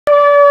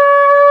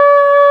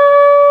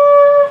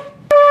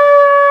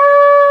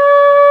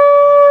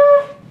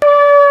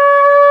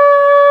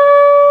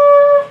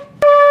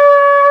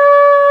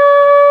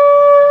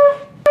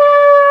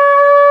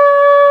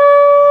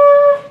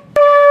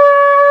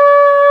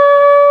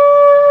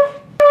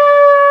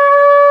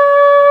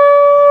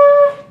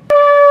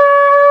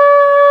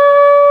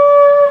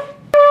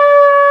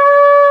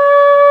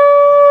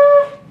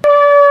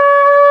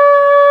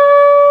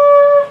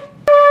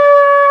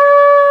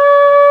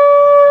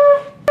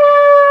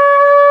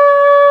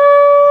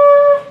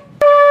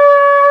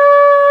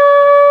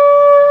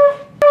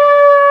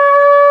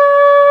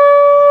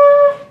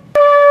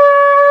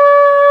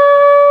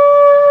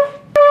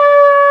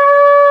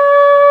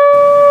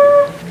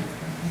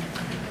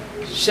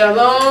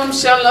Shalom,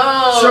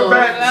 shalom.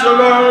 Shabbat,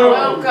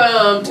 shalom.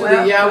 Welcome to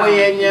the Yahweh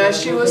and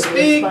Yahshua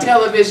Speak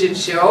television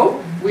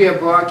show. We are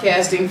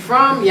broadcasting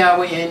from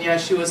Yahweh and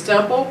Yahshua's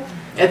temple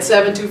at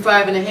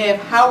 725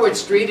 Howard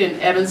Street in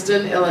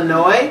Evanston,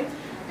 Illinois.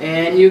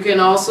 And you can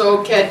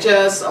also catch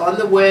us on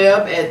the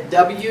web at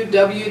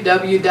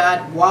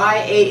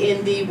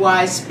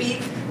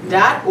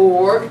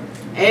www.yandyspeak.org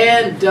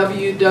and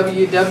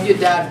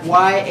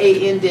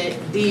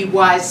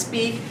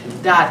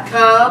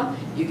www.yandyspeak.com.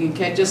 You can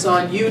catch us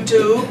on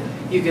YouTube.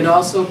 You can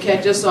also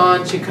catch us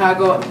on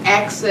Chicago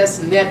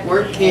Access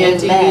Network, CAN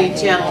TV,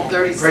 Channel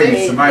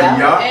 36.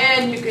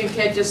 And you can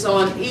catch us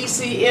on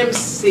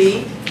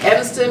ECMC,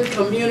 Evanston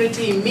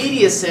Community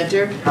Media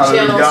Center,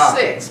 Channel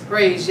 6.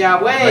 Praise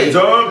Yahweh.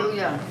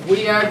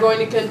 We are going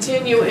to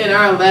continue in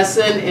our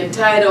lesson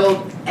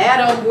entitled,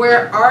 Adam,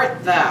 Where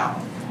Art Thou?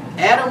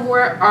 Adam,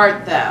 Where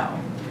Art Thou?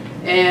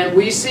 And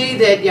we see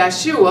that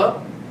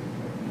Yahshua,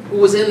 who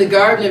was in the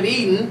Garden of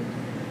Eden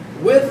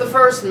with the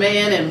first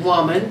man and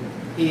woman,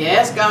 he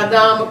asked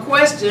Adam a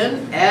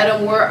question,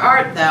 Adam, where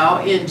art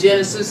thou, in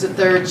Genesis, the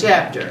 3rd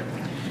chapter.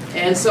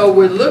 And so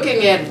we're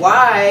looking at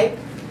why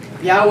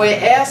Yahweh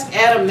asked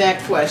Adam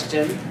that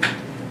question.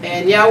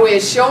 And Yahweh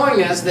is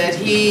showing us that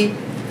he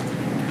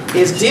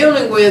is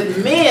dealing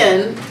with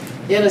men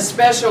in a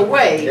special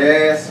way.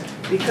 Yes.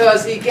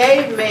 Because he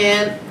gave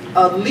man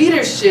a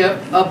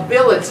leadership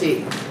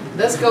ability.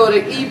 Let's go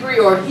to Ibryi,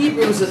 or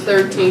Hebrews, the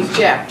 13th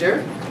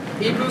chapter.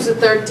 Hebrews, the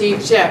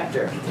 13th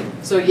chapter.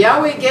 So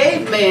Yahweh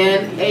gave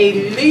man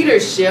a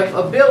leadership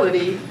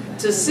ability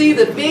to see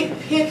the big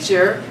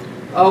picture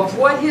of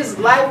what his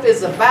life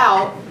is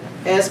about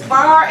as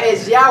far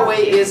as Yahweh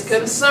is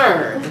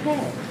concerned.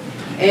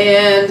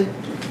 And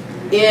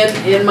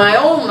in my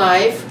own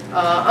life,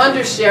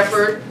 under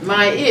shepherd,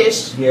 my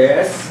Iysh,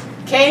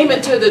 came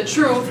into the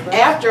truth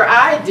after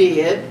I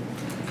did,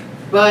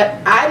 but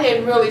I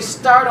didn't really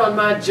start on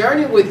my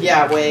journey with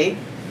Yahweh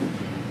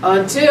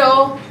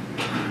until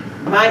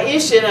my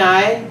Iysh and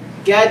I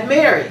got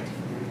married.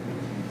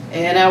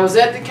 And I was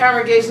at the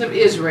Congregation of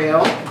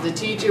Israel. The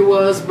teacher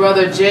was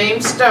Brother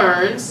James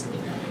Stearns.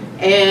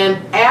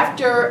 And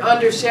after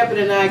Under Shepherd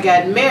and I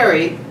got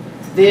married,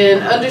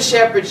 then Under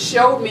Shepherd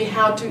showed me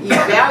how to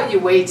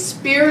evaluate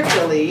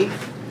spiritually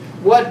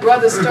what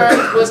Brother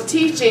Stearns was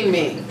teaching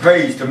me.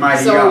 Praise the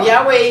mighty So God.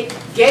 Yahweh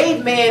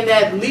gave man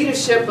that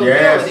leadership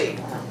ability.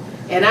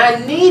 And I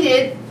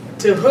needed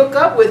to hook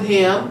up with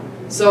him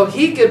so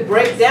he could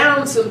break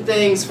down some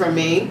things for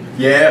me.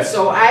 Yes.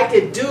 So I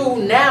could do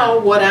now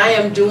what I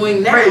am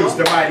doing now. Praise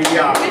the mighty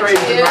God. Praise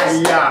the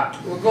mighty God.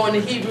 We're going to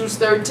Hebrews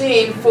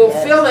 13,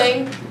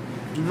 fulfilling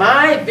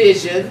my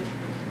vision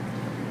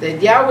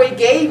that Yahweh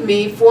gave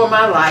me for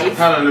my life.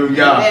 Hallelujah.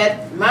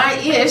 That my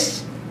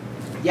Iysh,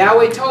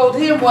 Yahweh told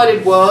him what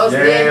it was.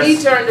 Then he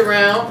turned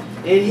around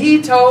and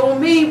he told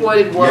me what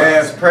it was.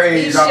 Yes,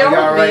 praise he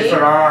showed me, for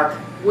the ark.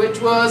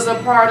 which was a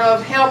part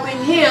of helping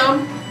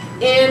him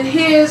in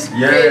his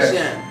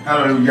vision.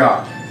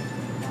 Hallelujah.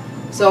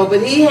 So,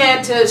 but he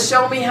had to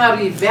show me how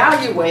to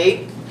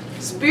evaluate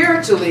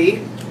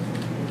spiritually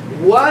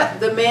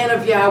what the man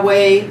of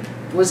Yahweh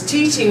was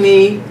teaching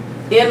me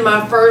in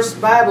my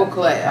first Bible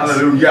class.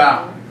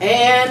 Hallelujah.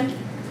 And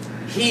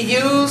he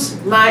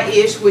used my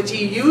Iysh, which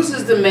he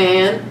uses the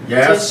man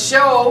to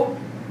show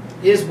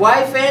his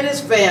wife and his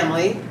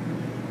family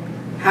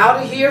how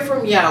to hear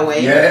from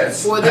Yahweh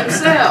for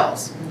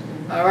themselves.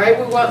 All right,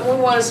 we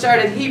want to start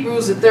at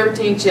Hebrews, the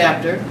 13th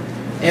chapter,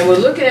 and we're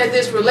looking at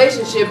this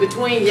relationship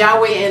between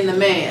Yahweh and the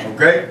man.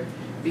 Okay.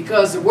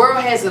 Because the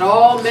world has it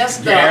all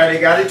messed up. Yeah,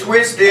 they got it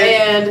twisted.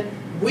 And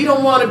we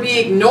don't want to be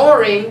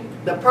ignoring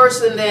the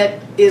person that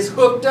is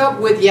hooked up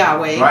with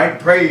Yahweh. Right,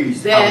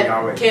 praise that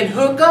Yahweh. Can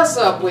hook us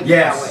up with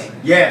Yahweh.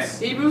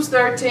 Yes. Hebrews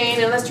 13,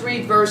 and let's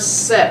read verse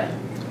 7.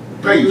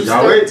 Praise Hebrews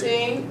Yahweh.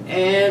 13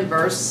 and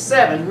verse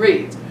 7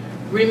 reads,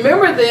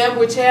 Remember them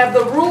which have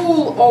the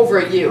rule over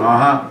you,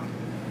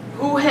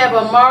 who have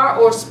amar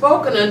or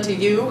spoken unto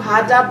you,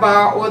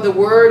 hadabar, or the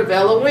word of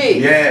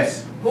Elohim,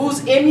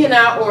 whose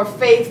immunah or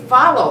faith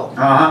follow,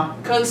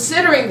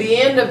 considering the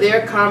end of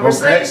their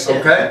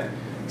conversation.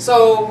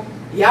 So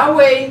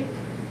Yahweh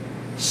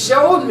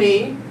showed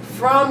me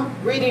from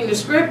reading the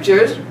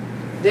scriptures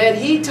that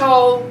he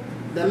told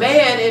the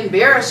man in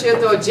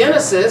Bereshith or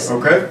Genesis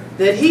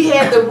that he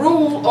had the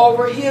rule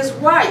over his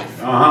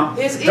wife,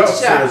 his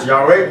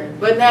Iyshshah.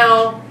 But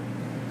now,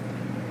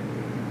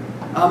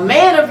 a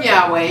man of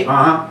Yahweh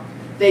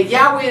that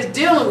Yahweh is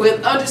dealing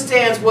with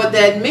understands what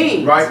that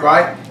means.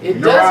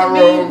 It doesn't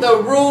mean the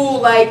rule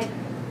like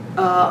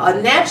a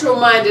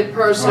natural-minded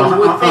person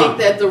would think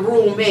that the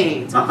rule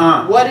means.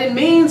 What it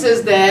means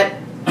is that,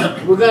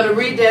 we're going to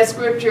read that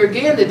scripture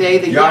again today,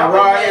 that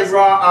Yahweh has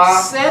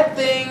set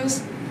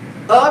things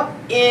up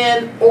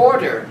in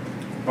order.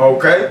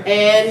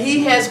 And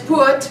he has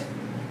put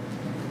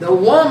the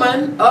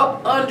woman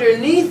up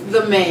underneath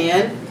the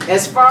man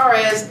as far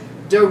as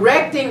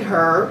directing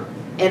her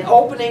and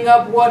opening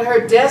up what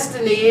her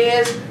destiny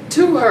is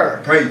to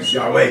her. Praise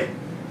Yahweh.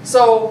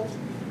 So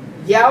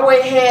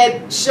Yahweh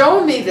had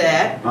shown me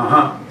that.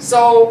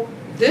 So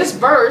this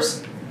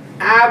verse,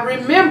 I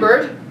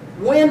remembered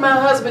when my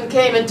husband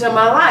came into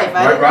my life.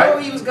 I didn't know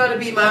he was going to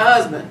be my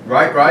husband.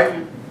 Right,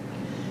 right.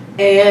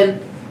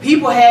 And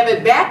people have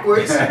it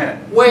backwards,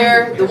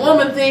 where the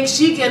woman thinks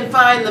she can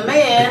find the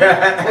man,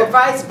 or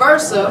vice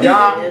versa.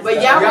 But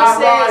Yahweh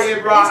says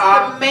it's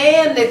the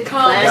man that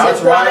comes and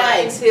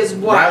finds his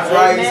wife. That's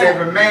right. He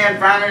said, if a man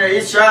finding an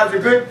Iyshshah is a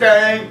good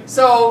thing.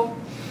 So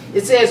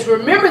it says,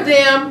 remember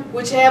them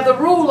which have the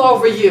rule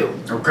over you.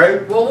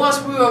 Okay. Well,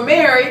 once we were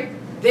married,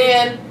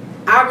 then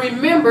I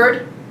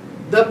remembered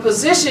the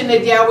position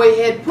that Yahweh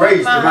had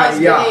put my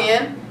husband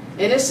in.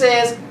 And it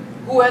says,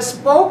 who has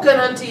spoken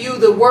unto you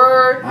the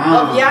word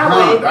of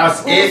Yahweh,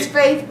 whose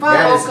faith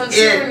follows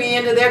concerning me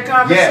into their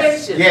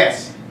conversation.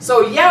 Yes.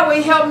 So Yahweh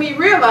helped me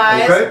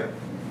realize,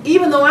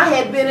 even though I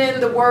had been in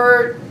the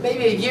word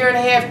maybe a year and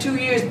a half, 2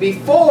 years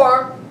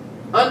before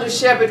under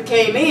shepherd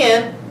came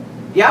in,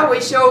 Yahweh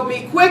showed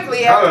me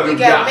quickly after we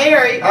got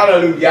married.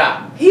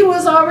 Hallelujah. He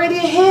was already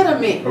ahead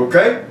of me.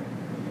 Okay.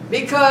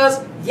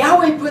 Because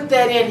Yahweh put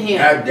that in him.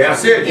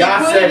 That's it. He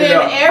put it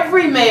in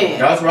every man.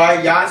 That's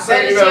right. Y'all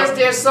set it up. But it's just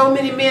there's so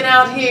many men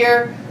out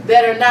here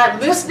that are not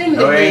listening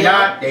to him. They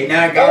not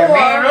got a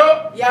man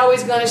up.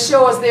 Yahweh's going to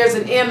show us there's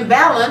an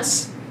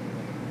imbalance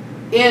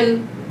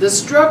in the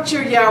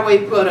structure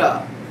Yahweh put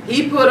up.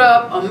 He put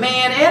up a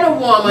man and a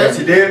woman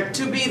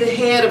to be the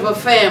head of a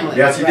family.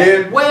 Yes, he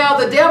did. Well,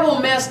 the devil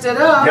messed it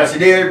up. Yes, he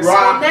did. So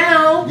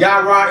now,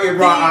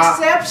 the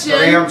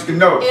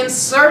exception in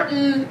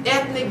certain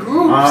ethnic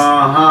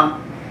groups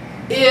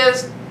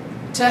is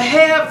to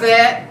have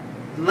that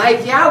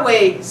like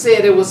Yahweh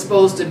said it was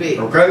supposed to be.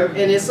 Okay.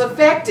 And it's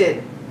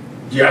affected.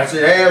 Yes,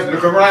 it has.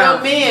 Look around.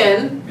 The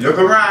men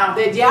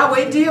that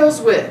Yahweh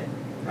deals with.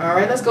 All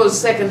right, let's go to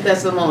 2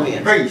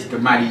 Thessalonians. Praise the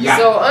mighty Yahweh.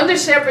 So under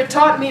shepherd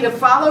taught me to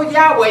follow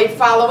Yahweh,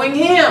 following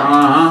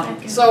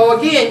him. So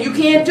again, you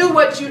can't do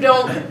what you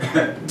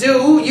don't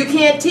do. You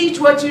can't teach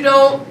what you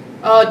don't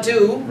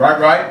do.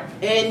 Right.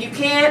 And you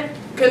can't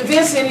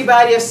convince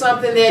anybody of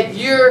something that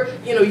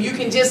you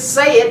can just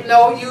say it.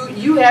 No,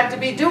 you have to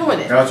be doing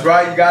it. That's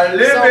right. You gotta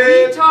live so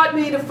it. He taught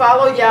me to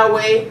follow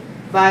Yahweh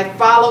by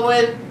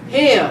following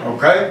him.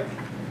 Okay.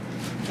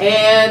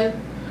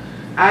 And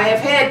I have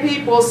had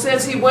people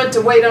since he went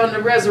to wait on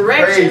the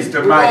resurrection. Praise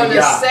the We're going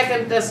to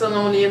mighty 2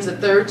 Thessalonians, the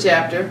 3rd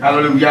chapter.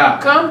 Hallelujah.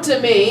 Come to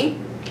me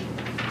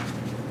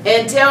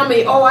and tell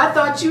me, oh, I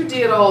thought you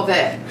did all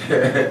that.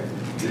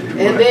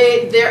 And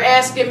they're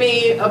asking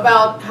me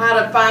about how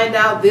to find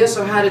out this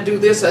or how to do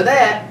this or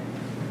that.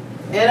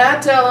 And I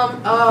tell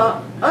them,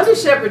 under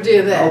shepherd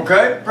did that.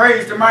 Okay.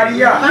 Praise the mighty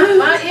Yahweh.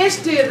 My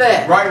Iysh did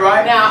that.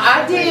 Right. Now,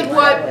 I did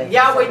what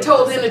Yahweh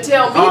told him to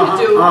tell me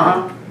to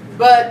do.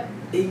 But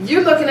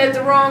you're looking at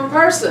the wrong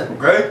person.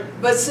 Okay.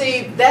 But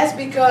see, that's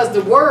because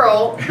the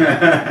world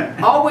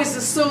always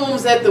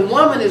assumes that the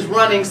woman is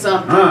running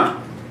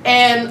something.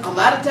 And a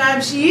lot of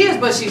times she is,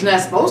 but she's not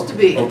supposed to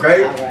be.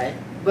 Okay. All right.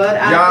 But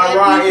I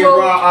had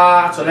people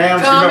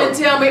come and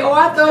tell me, oh,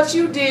 I thought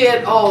you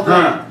did all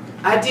that.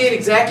 I did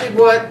exactly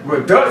what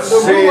the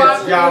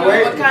Ruach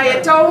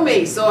Micaiah told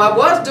me. So I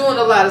was doing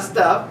a lot of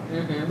stuff,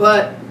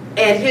 but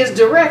at his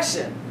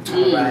direction.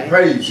 All right.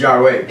 Praise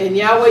Yahweh. And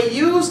Yahweh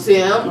used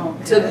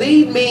him to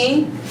lead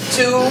me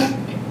to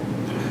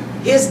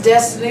his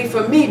destiny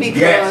for me,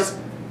 because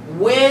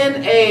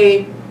when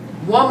a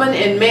woman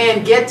and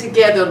man get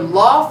together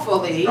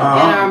lawfully and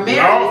are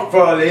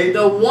married,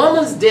 the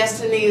woman's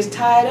destiny is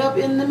tied up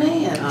in the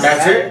man's.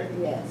 That's it?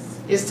 Yes.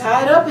 It's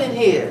tied up in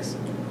his.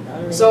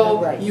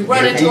 So you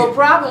run into a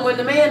problem when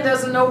the man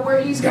doesn't know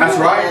where he's going. That's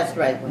right. That's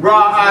right.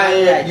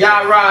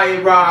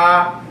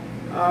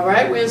 All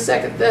right, we're in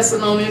 2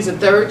 Thessalonians, the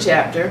 3rd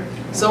chapter.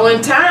 So in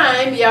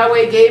time,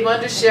 Yahweh gave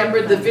under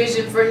shepherd the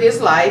vision for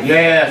his life.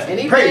 Yes. And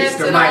he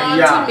passed it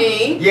on to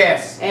me.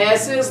 Yes.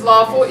 As his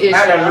lawful Iyshshah.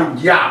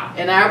 Hallelujah.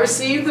 And I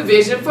received the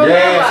vision for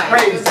my life.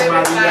 Praise the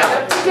mighty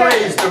Yah.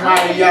 Praise the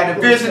mighty Yah.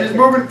 The vision is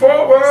moving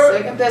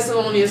forward. 2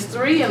 Thessalonians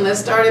 3, and let's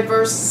start at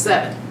verse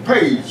 7.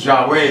 Praise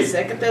Yahweh.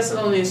 2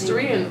 Thessalonians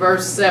 3 and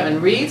verse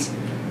 7 reads,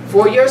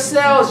 for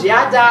yourselves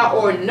yada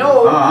or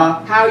know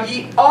how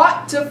ye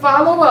ought to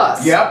follow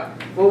us. Yep.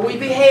 For we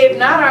behave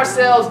not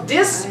ourselves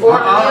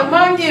disorderly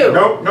among you.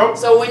 Nope.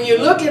 So when you're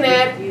looking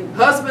at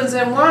husbands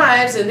and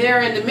wives and they're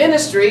in the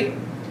ministry,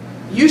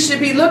 you should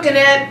be looking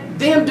at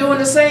them doing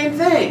the same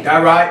thing.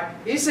 All right.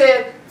 He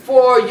said,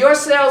 for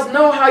yourselves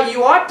know how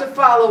you ought to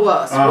follow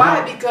us.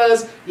 Why?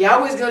 Because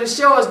Yahweh's going to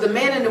show us the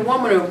man and the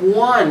woman are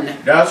one.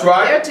 That's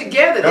right. They're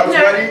together.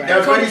 They're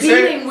not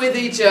competing with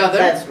each other.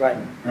 That's right.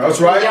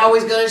 That's right.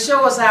 Yahweh's going to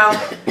show us how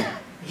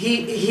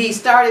he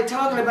started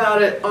talking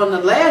about it on the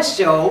last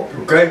show.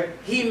 Okay.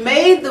 He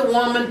made the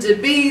woman to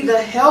be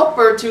the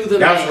helper to the man.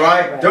 That's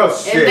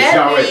right. And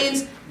that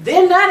means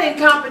they're not in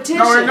competition.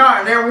 No, they're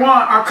not. They're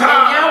one. And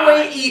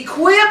Yahweh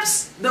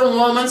equips the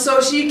woman so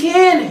she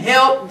can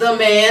help the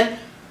man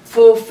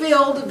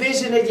fulfill the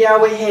vision that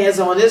Yahweh has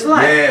on his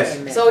life.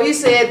 Yes. So he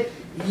said,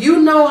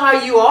 you know how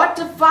you ought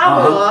to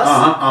follow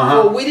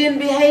us, for we didn't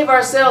behave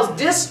ourselves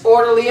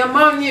disorderly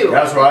among you.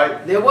 That's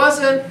right. There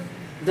wasn't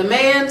the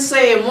man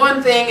saying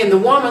one thing and the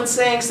woman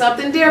saying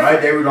something different.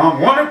 Right, they were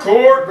on one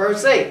accord.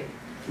 Verse 8.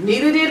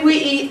 Neither did we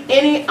eat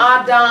any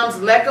Adam's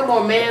lechem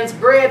or man's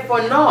bread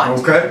for naught.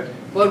 Okay.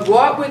 But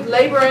walk with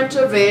labor and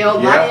travail,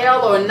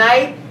 Layil or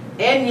night,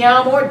 and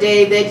Yowm or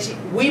day, that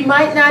we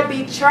might not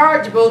be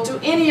chargeable to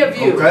any of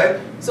you.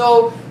 Okay.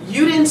 So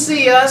you didn't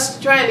see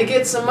us trying to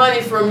get some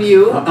money from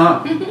you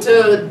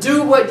to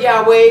do what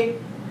Yahweh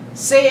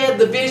said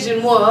the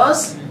vision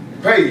was.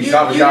 Praise You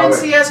Yahweh. didn't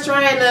see us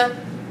trying to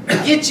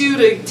get you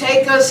to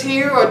take us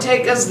here or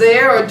take us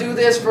there or do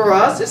this for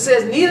us. It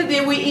says, neither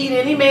did we eat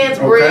any man's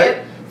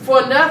bread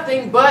for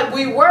nothing, but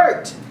we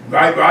worked.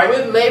 Right, right.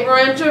 With labor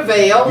and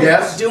travail,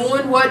 Yes.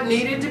 doing what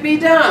needed to be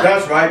done.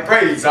 That's right.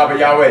 Praise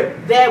Yahweh.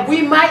 That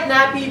we might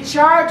not be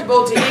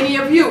chargeable to any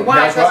of you.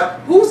 Why? That's Because right.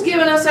 who's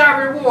giving us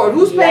our reward?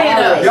 Who's paying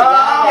us?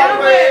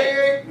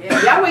 Yahweh.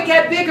 Yeah, Yahweh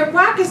got bigger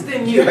pockets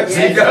than you. Yes,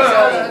 he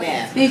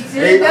does. He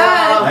sure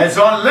does. It's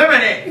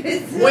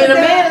unlimited. When a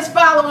man is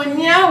following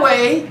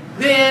Yahweh,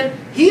 then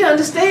he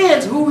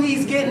understands who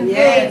he's getting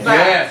paid by.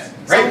 Yes.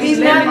 So he's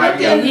not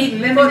looking for the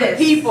limited.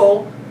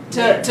 people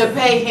to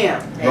pay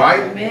him. Right?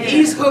 Amen.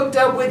 He's hooked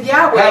up with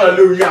Yahweh.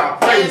 Hallelujah.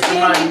 Praise And the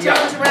then mighty he turns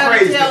Yah. around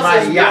Praise and the tells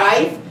mighty his Yah.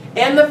 wife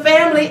and the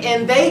family,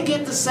 and they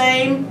get the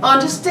same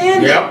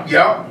understanding. Yep,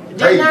 yep.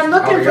 They're Praise not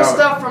looking for Yahweh.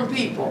 stuff from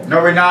people.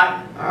 No, we're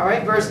not. All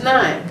right, verse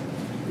 9.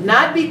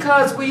 Not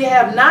because we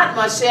have not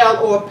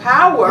mashal or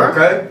power,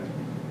 Okay.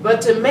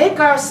 but to make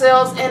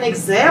ourselves an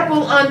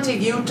example unto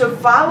you to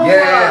follow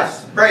Yes.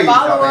 us. Praise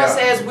Follow Yahweh. us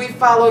as we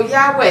follow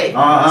Yahweh.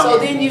 So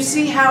then you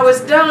see how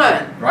it's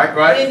done. Right,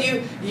 right.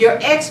 Then your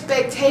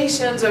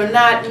expectations are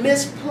not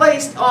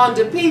misplaced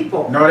onto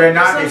people. No, they're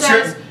not. They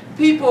Sometimes shouldn't.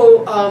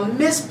 people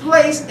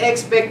misplace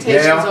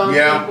expectations on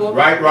people.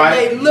 Right, right.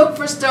 And they look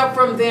for stuff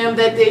from them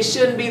that they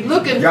shouldn't be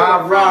looking for Yah,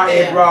 from Ra,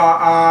 them.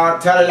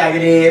 Ibryi, tell it like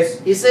it is.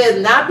 He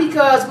says, not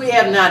because we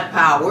have not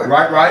power.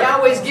 Right, right.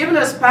 Yahweh's given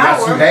us Yes,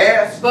 power. he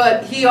has.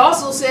 But he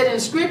also said in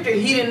scripture,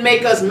 he didn't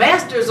make us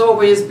masters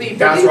over his people.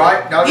 That's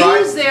right, that's right.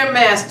 He's their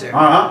master.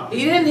 Uh-huh.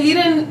 He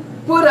didn't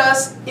put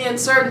us in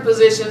certain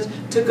positions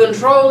to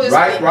control his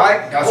Right, people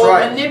right, that's or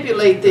right.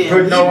 manipulate them.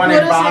 Put no he one put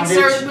in us bondage.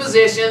 in certain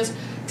positions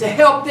to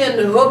help them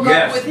to hook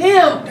Yes. up with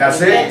him.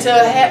 That's and it.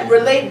 to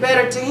relate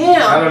better to him.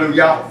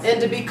 Hallelujah.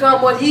 And to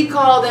become what he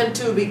called them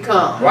to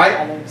become. Right?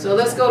 So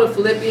let's go to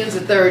Philippians, the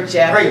 3rd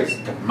chapter. Praise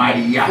the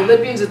mighty Yah.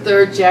 Philippians, the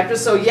 3rd chapter.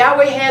 So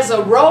Yahweh has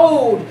a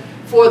road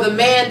for the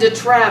man to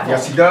travel.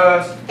 Yes, he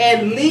does.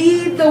 And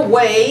lead the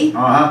way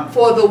Uh-huh.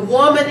 for the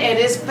woman and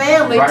his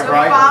family Right, to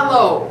right.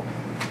 follow.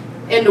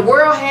 And the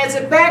world has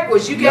it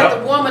backwards. You got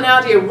Yep. the woman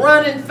out here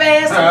running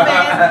fast and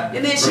fast,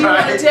 and then she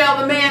want to Right. tell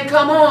the man,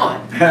 come on.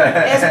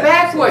 That's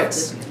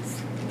backwards.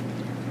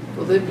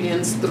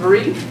 Philippians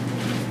 3.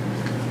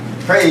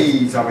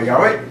 Praise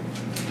Yahweh.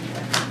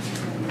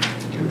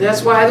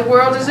 That's why the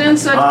world is in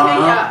such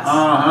chaos.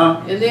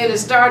 Uh-huh. And then it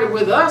started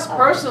with us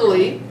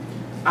personally.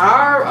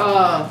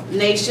 Our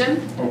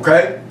nation,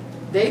 Okay.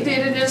 they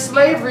did it in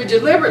slavery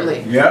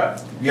deliberately.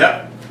 Yep.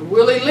 Yep.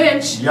 Willie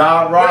Lynch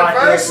Yah, Ra,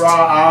 reversed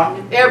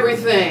Ibryi.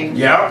 everything.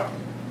 Yep.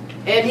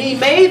 And he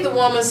made the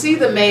woman see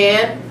the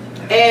man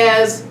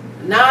as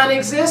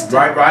non-existent.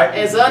 Right, right.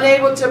 As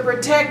unable to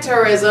protect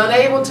her, as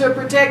unable to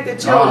protect the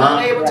children, Uh-huh.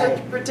 unable to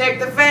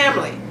protect the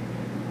family.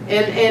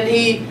 And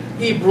he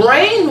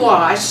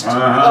brainwashed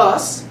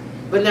us,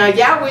 but now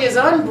Yahweh is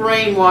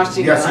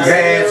unbrainwashing Yes, us. he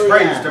has.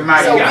 Praise the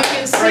mighty So we Yah.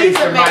 can see Praise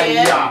the the mighty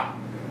man Yah.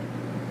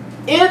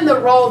 in the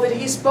role that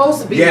he's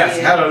supposed to be Yes,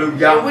 in.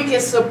 hallelujah. And we can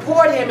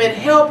support him and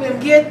help him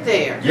get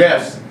there.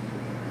 Yes.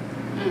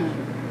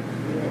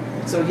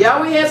 So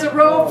Yahweh has a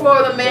road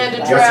for the man to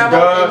Yes, travel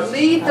he does. and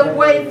lead the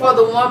way for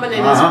the woman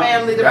and his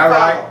family to All follow.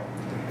 right.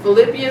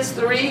 Philippians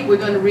 3, we're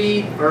going to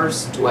read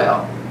verse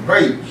 12.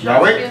 Praise Yahweh.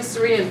 Philippians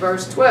 3 and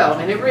verse 12,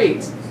 and it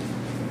reads,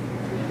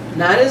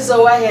 not as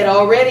though I had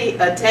already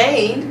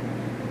attained,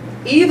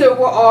 either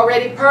were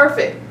already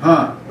perfect,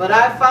 but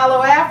I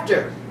follow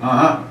after,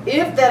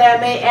 if that I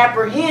may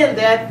apprehend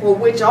that for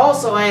which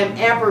also I am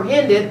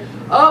apprehended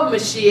of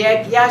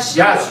Mashiach Yahshua.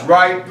 That's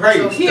right. Praise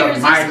So here's the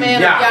this mighty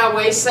man Yah. of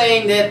Yahweh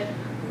saying that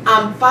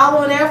I'm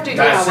following after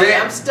That's Yahweh.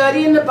 it. I'm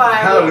studying the Bible.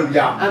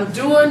 Hallelujah. I'm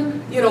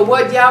doing,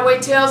 what Yahweh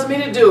tells me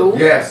to do.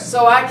 Yes.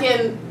 So I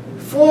can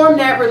form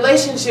that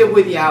relationship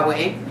with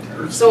Yahweh.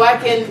 So I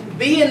can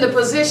be in the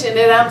position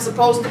that I'm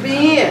supposed to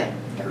be in.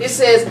 It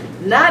says,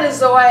 not as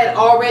though I had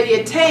already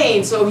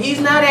attained. So he's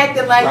not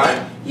acting like Right.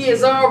 he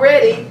has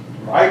already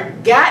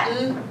Right.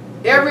 gotten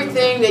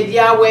everything that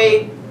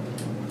Yahweh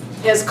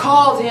has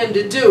called him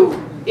to do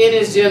in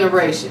his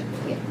generation.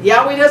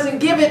 Yahweh doesn't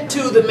give it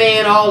to the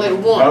man all at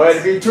once. Oh,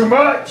 it'd be too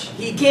much.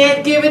 He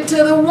can't give it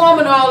to the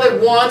woman all at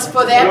once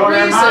for that Blow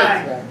their reason.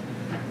 mind.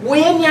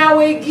 When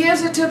Yahweh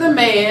gives it to the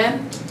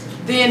man,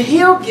 then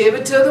he'll give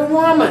it to the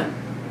woman.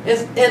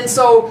 And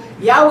so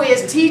Yahweh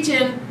is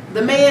teaching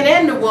the man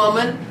and the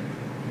woman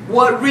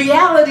what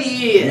reality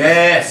is.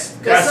 Yes.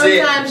 Because That's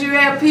it. sometimes you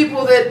have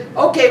people that,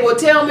 okay, well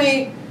tell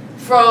me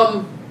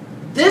from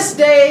this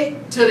day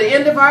to the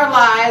end of our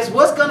lives,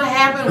 what's going to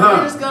happen,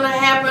 when it's going to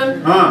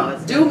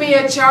happen, do me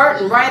a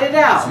chart and write it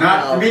out. It's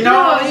not to be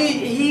No, known.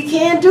 he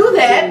can't do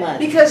that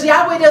because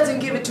Yahweh doesn't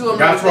give it to him.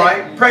 That's like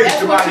right. that. Praise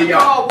That's the what mighty you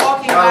call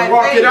walking by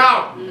walk faith. it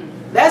out.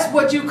 That's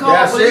what you call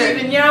That's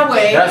believing it.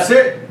 Yahweh. That's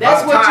it.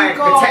 That's what you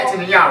call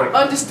protecting Yahweh.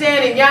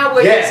 understanding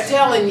Yahweh Yes. is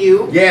telling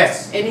you.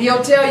 Yes. And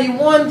he'll tell you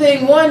one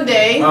thing one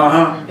day,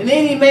 and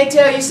then he may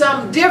tell you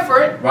something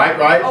different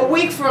Right. a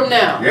week from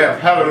now. Yeah.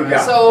 Hallelujah.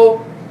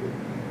 So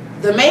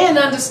the man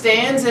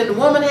understands and the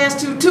woman has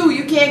to too.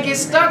 You can't get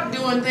stuck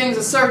doing things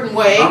a certain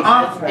way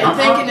and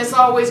thinking it's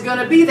always going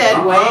to be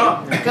that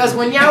way. Because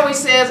when Yahweh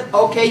says,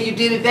 okay, you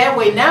did it that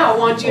way, now I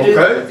want you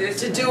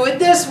to do it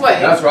this way.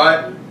 That's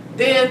right.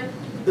 Then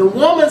the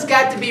woman's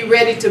got to be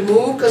ready to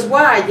move. Because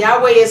why?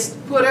 Yahweh has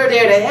put her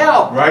there to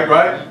help.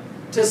 Right.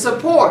 To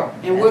support.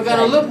 And we're going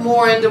to look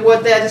more into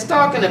what that is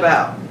talking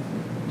about.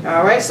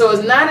 Alright, so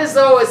it's not as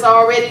though it's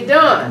already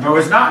done. No,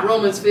 it's not.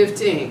 Romans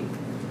 15.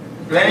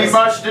 Plenty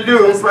much to do.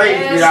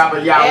 Praise be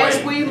Yahweh.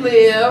 As we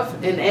live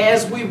and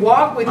as we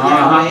walk with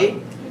Yahweh,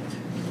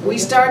 we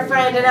start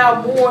finding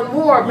out more and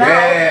more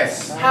about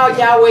how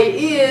Yahweh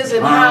is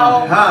and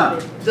how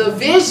the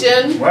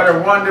vision what a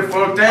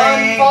wonderful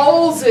thing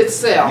unfolds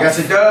itself. Yes,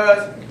 it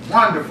does.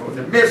 Wonderful.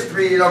 The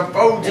mystery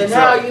unfolds and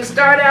itself. how you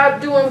start out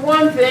doing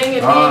one thing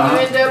and then you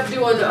end up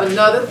doing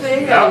another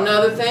thing and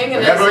another thing.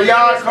 And whatever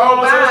Yahweh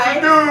calls us to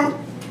do.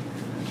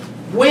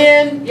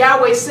 When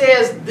Yahweh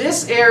says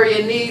this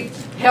area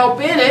needs help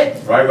in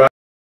it, right.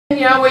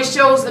 Yahweh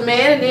shows the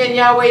man, and then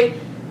Yahweh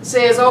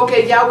says,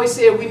 okay, Yahweh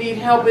said we need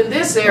help in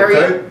this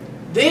area.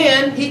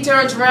 Then he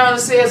turns around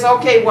and says,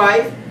 okay,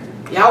 wife,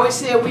 Yahweh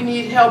said we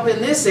need help in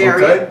this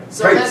area.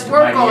 So let's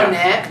work on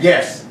that.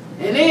 Yes.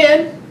 And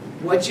then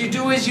what you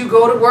do is you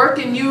go to work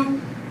and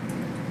you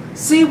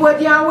see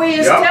what Yahweh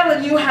is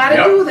telling you how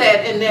to do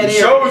that in that area. He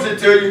shows it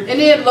to you. And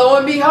then lo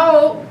and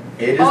behold,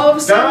 all of a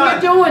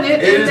sudden you're doing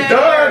it in that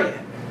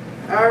area.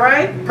 All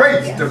right?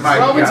 Praise the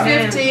mighty Romans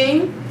God.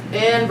 15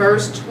 and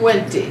verse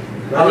 20.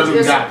 Hallelujah.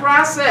 It's a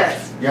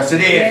process. Yes,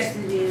 it is. Yes,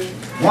 it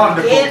is.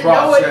 Wonderful Can't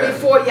process. know it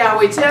before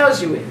Yahweh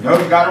tells you it. No,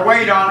 you got to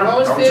wait on it.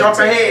 Romans Don't 15 jump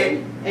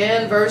ahead.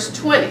 and verse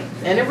 20.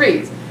 And it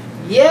reads,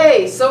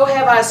 Yea, so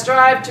have I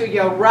strived to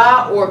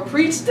Yahweh or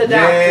preach the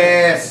doctrine.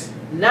 Yes.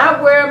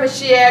 Not where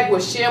Mashiach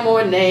was Shem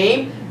or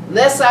name,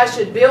 lest I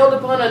should build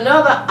upon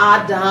another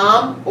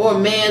Adam or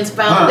man's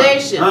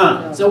foundation.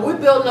 So we're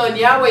building on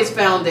Yahweh's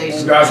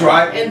foundation. That's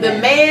right. And the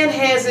man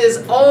has his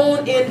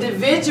own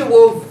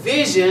individual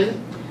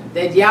vision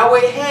that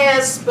Yahweh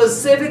has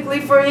specifically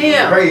for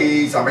him.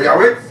 Praise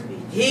Yahweh.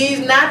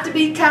 He's not to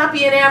be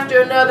copying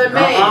after another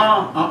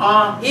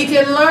man. He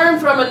can learn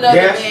from another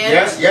man.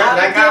 Yes.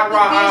 Like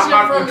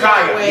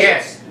Yahweh.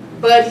 Yes.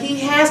 But he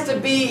has to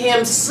be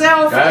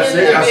himself That's in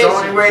it. the That's vision. the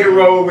only way to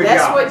roll with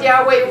That's Yahweh. what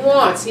Yahweh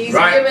wants. He's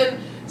given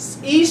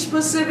each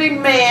specific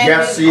man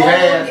his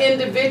own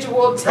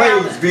individual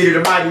talent. Praise be to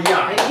the mighty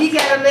Yahweh. And he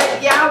got to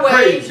let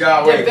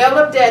Yahweh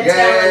develop that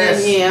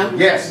talent in him.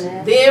 Yes.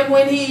 Then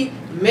when he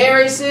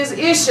marries his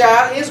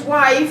Iyshshah, his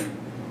wife,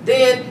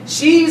 then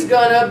she's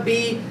going to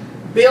be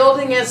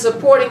building and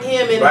supporting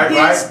him in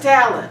his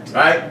talent.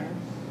 Right.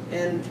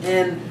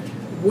 And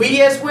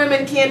we as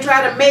women can't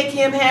try to make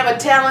him have a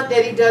talent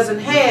that he doesn't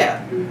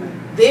have.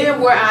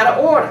 Then we're out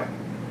of order.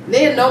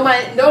 Then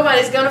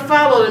nobody's going to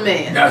follow the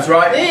man. That's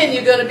right. Then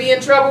you're going to be in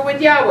trouble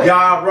with Yahweh.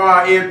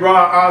 Ibryi,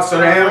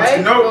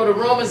 Go to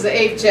Romans the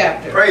 8th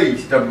chapter.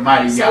 Praise the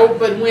mighty Yahweh. So,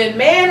 but when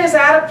man is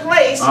out of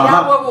place,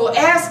 Yahweh will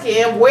ask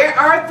him, where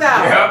art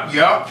thou?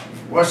 Yep.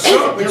 What's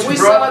up with and you, we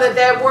brother? saw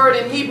that word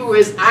in Hebrew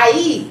is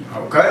I-E.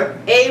 Okay.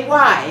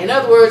 A-Y. In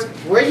other words,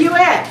 where you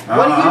at?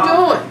 What are you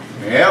doing?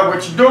 Yeah,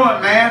 what you doing,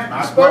 man?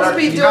 You're supposed to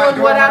be doing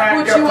what I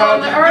put you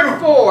on the earth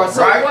for.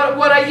 So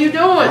what are you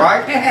doing?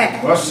 Right.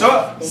 What's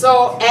up?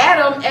 So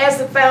Adam, as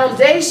the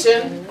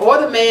foundation, or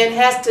the man,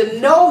 has to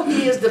know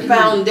he is the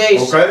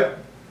foundation. Okay.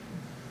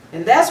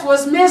 And that's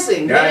what's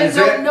missing. Men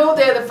don't know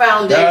they're the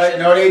foundation.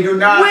 No, they do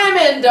not.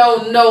 Women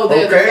don't know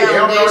they're the foundation. They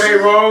don't know their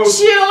roles.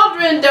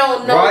 Children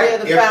don't know they're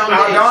the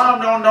foundation.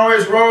 Adam don't know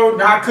his role,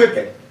 not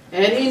cooking.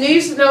 And he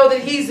needs to know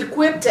that he's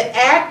equipped to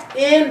act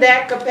in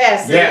that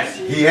capacity. Yes,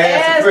 he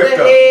has as the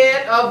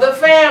head of the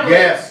family.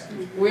 Yes.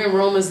 We're in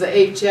Romans the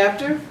 8th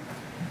chapter.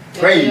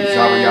 Praise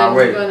Yahweh.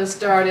 We're going to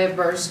start at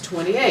verse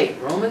 28.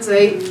 Romans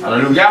 8.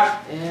 Hallelujah.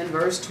 And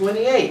verse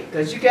 28.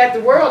 Because you got the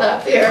world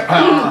out there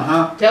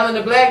telling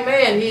the black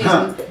man he's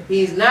not nothing.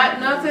 He's not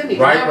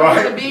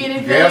going to be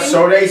anything. Yes,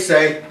 so they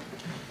say.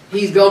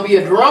 He's going to be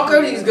a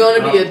drunkard. He's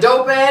going to be a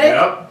dope addict.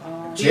 Yep.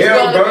 He's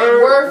going to be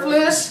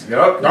worthless.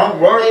 Yep,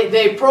 don't work.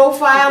 They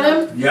profile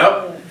him.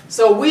 Yep.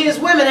 So we as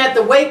women have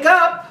to wake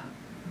up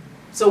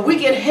so we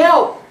can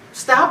help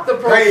stop the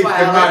profile. Praise the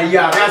mighty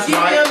Yahweh. That's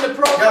right. Give him the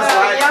profile That's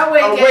right.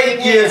 Yahweh gave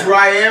Awake ye him.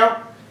 Israel.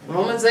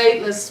 Romans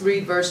 8, let's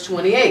read verse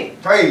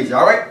 28. Praise,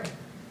 all right.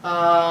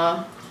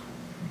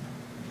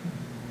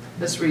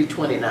 Let's read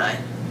 29.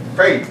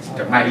 Praise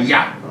the mighty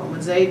Yahweh.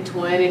 Romans 8,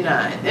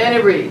 29. And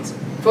it reads,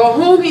 For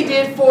whom he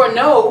did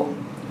foreknow,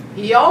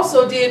 he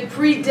also did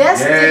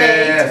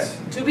predestinate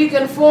to be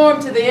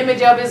conformed to the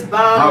image of his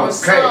bond or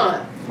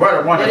son, what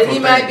a wonderful that he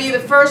might be the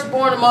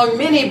firstborn among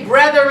many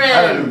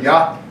brethren.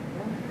 Hallelujah.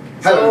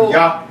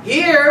 So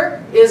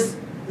here is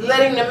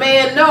letting the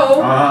man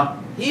know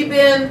he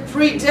been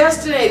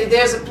predestinated.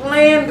 There's a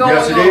plan going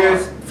on. Yes, it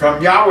is.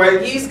 From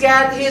Yahweh. He's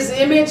got his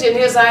image and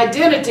his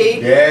identity.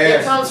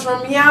 Yes. It comes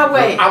from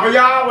Yahweh. From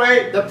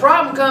Yahweh. The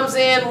problem comes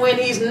in when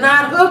he's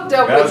not hooked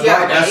up with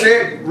Yahweh. That's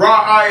it.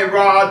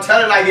 Raw,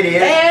 tell it like it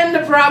is. And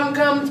the problem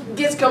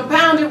gets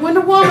compounded when the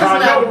woman's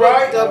not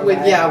hooked up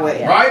with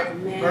Yahweh. Right.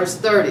 Verse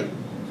 30.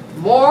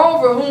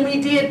 Moreover, whom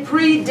he did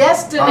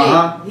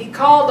predestinate, he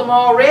called them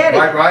already.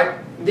 Right.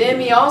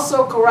 Them he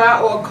also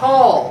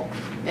called.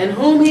 And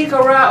whom he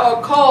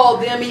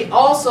called, them he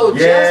also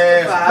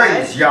justified.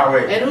 Praise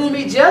Yahweh. And whom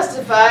he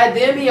justified,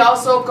 them he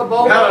also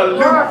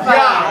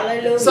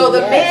glorified. So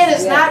the man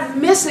is not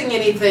missing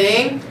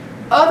anything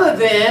other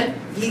than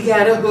he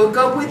got to hook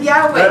up with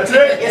Yahweh. That's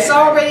it. It's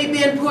already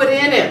been put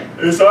in him.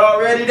 It's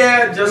already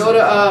there. Just go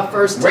to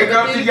 1 Timothy,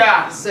 up to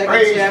Yah.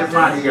 2nd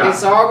chapter.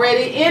 It's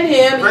already in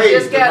him. He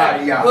just got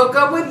to hook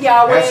up with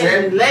Yahweh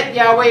and let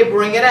Yahweh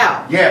bring it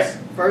out. Yes.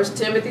 1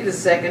 Timothy, the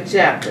 2nd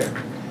chapter.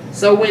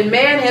 So when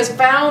man has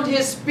found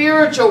his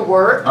spiritual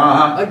work,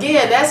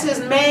 again, that's his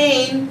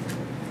main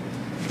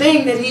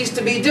thing that he's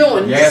to be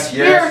doing. Yes,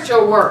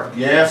 spiritual work.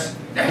 Yes,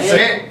 that's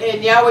it.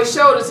 And Yahweh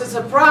showed us it's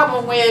a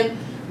problem when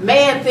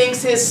man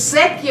thinks his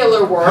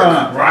secular work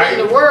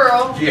in the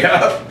world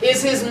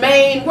is his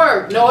main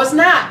work. No, it's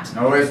not.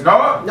 No, it's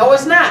not. No,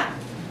 it's not.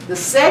 The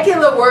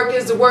secular work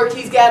is the work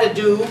he's got to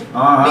do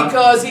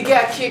because he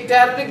got kicked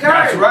out of the garden.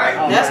 That's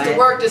right. That's the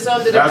work that's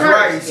under the curse. That's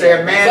right. He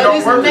said, man, but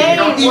his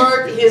main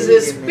work is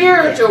his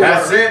spiritual work.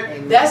 That's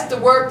it. That's the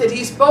work that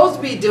he's supposed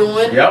to be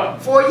doing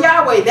for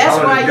Yahweh. That's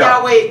why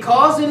Yahweh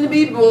caused him to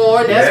be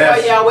born. That's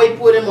why Yahweh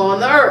put him on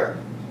the earth.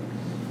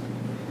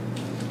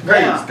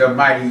 Praise the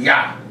mighty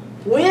Yah.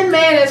 When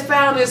man has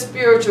found his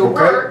spiritual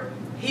work,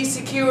 he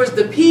secures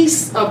the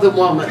peace of the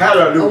woman.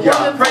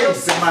 Hallelujah.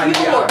 Praise the mighty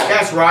Yah.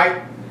 That's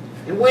right.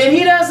 And when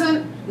he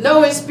doesn't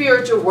know his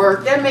spiritual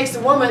work, that makes the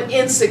woman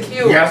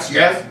insecure. Yes.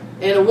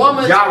 And a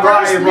woman's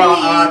first need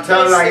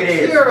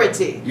is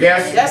security.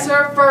 Yes. That's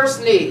her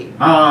first need.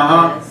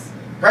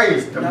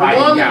 Praise the mighty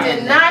Yah. The woman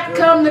did not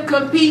come to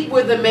compete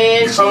with the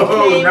man. She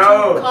came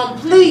to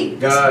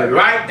complete.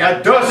 Right.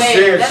 That does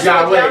say That's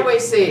what Yahweh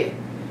said.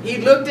 He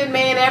looked at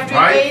man after he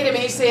made him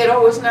and he said,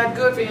 oh, it's not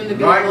good for him to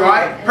be alone.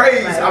 Right.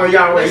 Praise our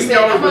Yahweh. He said,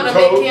 I'm going to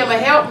make him a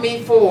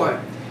helpmeet for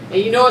him.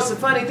 And you know, it's a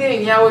funny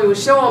thing. Yahweh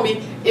was showing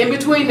me in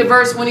between the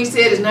verse when he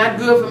said it's not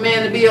good for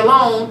man to be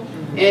alone.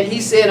 And he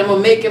said, I'm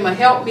going to make him a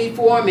helpmeet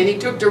for him. And he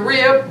took the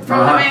rib from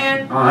the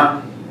man.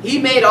 He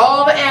made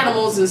all the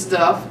animals and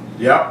stuff.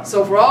 Yep.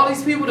 So for all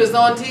these people that's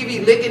on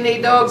TV licking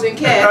their dogs and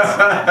cats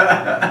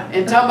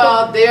and talking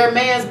about their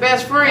man's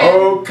best friend.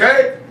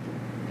 Okay.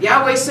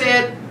 Yahweh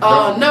said,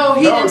 no,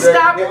 he didn't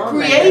stop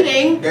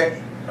creating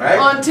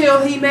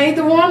until he made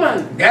the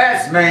woman.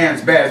 That's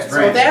man's best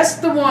friend. So that's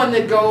the one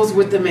that goes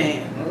with the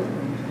man.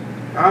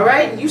 All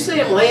right? And you see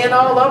him laying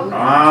all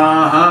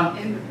up.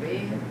 In the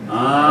bed.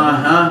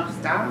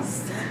 Stop.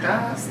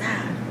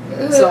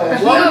 So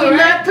woman did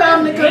not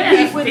come to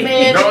compete with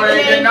man. She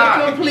came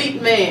to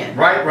complete man.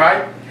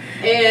 Right.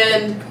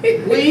 And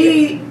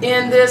we,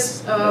 in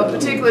this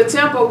particular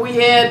temple, we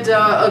had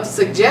a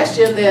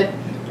suggestion that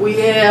we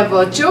have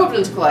a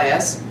children's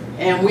class,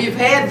 and we've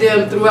had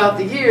them throughout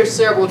the years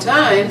several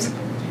times,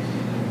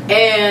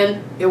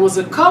 and it was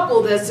a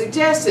couple that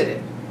suggested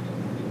it.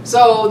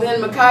 So then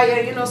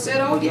Micaiah,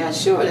 said, oh yeah,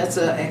 sure, that's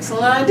an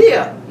excellent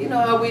idea. You know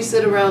how we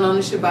sit around on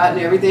the Shabbat and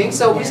everything,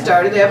 so we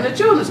started having a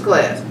children's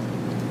class.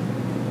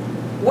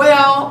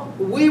 Well,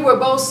 we were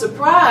both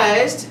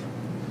surprised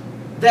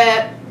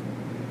that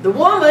the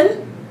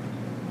woman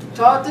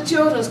taught the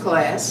children's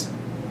class.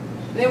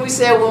 Then we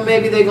said, well,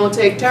 maybe they're going to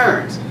take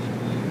turns.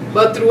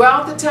 But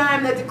throughout the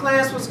time that the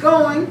class was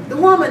going, the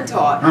woman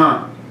taught.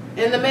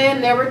 And the man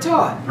never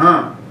taught.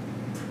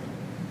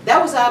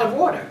 That was out of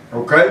order.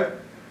 Okay.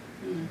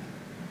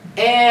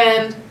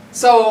 And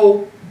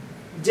so,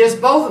 just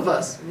both of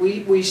us,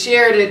 we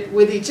shared it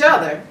with each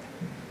other.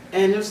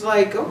 And it was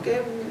like,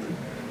 okay,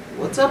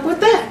 what's up with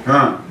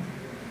that?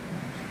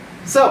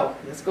 So,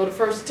 let's go to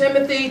 1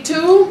 Timothy 2.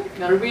 I'm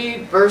going to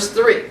read verse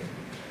 3.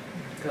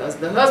 Because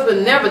the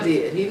husband never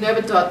did. He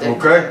never taught that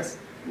class.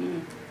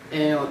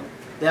 And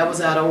that was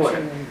out of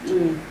order.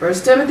 1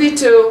 Timothy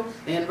 2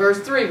 and verse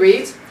 3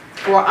 reads,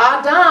 for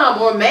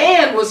Adam, or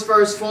man, was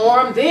first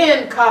formed,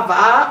 then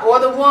Kava, or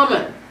the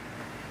woman.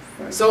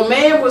 So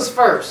man was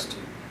first.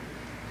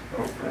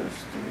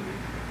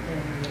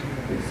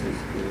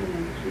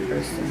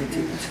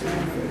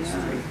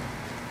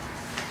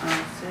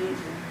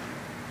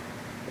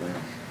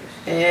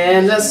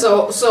 And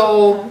so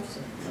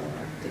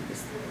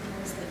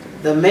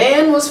the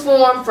man was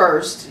formed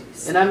first.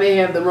 And I may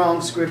have the wrong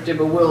scripture,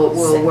 but we'll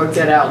work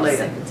that out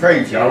later.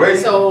 Praise Yahweh.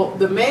 So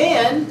the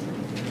man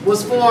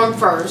was formed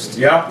first.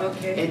 Yeah.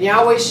 Okay. And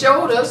Yahweh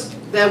showed us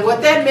that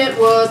what that meant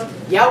was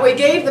Yahweh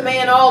gave the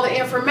man all the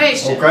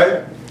information.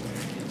 Okay.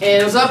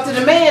 And it was up to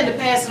the man to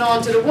pass it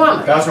on to the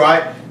woman. That's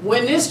right.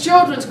 When this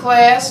children's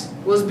class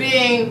was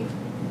being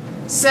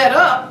set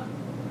up,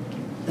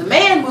 the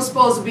man was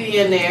supposed to be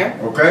in there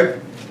Okay.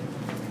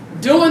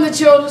 doing the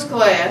children's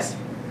class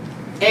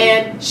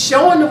and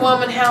showing the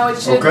woman how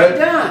it should be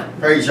done.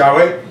 Praise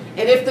Yahweh.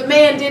 And if the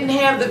man didn't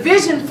have the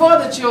vision for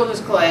the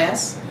children's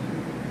class,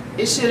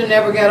 it should have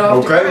never got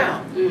off the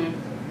ground.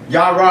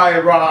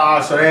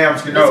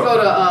 YHWH. Let's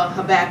go to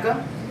Habakkuk,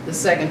 the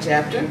 2nd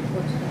chapter.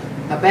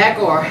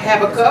 Habakkuk or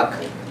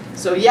Habakkuk.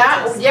 So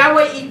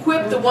Yahweh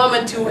equipped the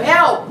woman to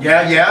help.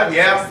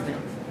 Yeah.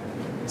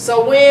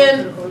 So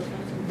when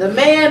the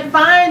man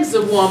finds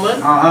the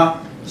woman,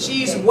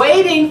 she's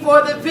waiting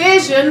for the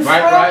vision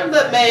from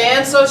the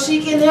man so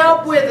she can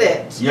help with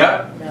it.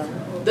 Yep.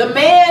 The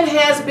man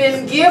has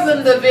been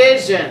given the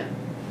vision.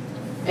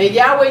 And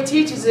Yahweh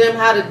teaches him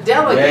how to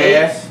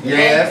delegate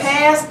and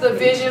pass the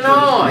vision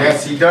on.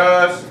 Yes, he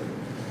does.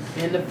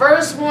 And the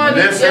first one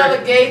he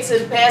delegates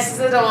and passes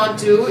it on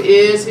to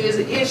is his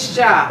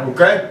Iyshshah.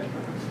 Okay.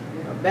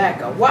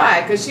 Habakkuk.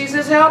 Why? Because she's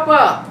his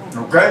helper.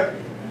 Okay.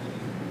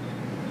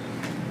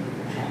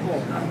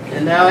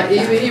 And now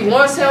either he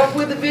wants help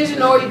with the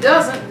vision or he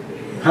doesn't.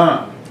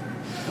 Huh.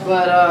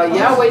 But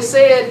Yahweh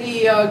said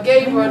he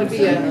gave her to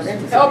be a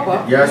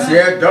helper. Yes,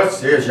 thus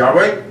says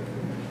Yahweh.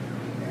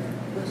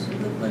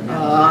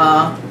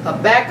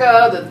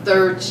 Habakkuk, the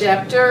 3rd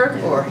chapter,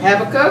 or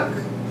Habakkuk.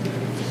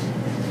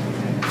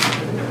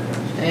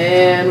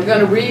 And we're going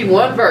to read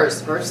one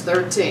verse, verse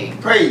 13.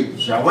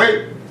 Praise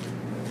Yahweh.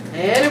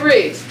 And it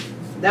reads,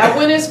 Thou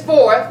wentest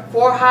forth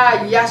for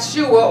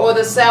Yahshua, or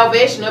the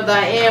salvation of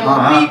thy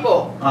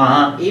people,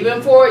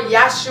 even for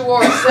Yahshua,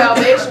 or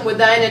salvation with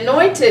thine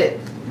anointed.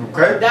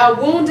 Okay. Thou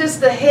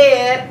woundest the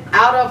head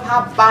out of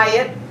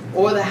Habayit,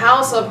 or the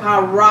house of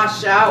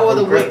Harasha, or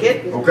the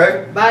wicked,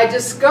 by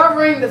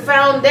discovering the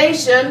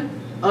foundation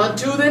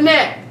unto the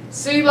neck.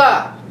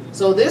 Selah.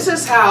 So this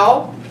is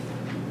how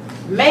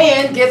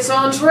man gets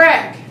on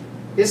track.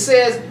 It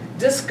says,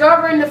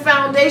 discovering the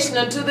foundation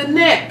unto the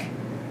neck.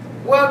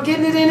 Well,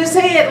 getting it in his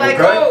head, like,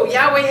 oh,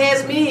 Yahweh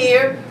has me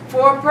here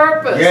for a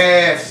purpose.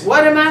 Yes.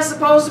 What am I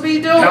supposed to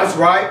be doing? That's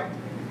right.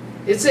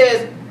 It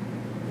says,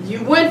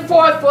 you went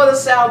forth for the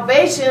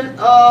salvation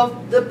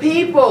of the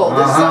people.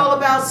 This is all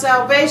about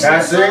salvation.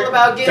 That's all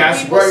about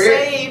getting people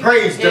saved.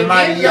 Praise the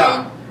mighty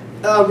Yah.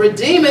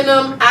 Redeeming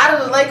them out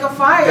of the lake of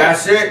fire.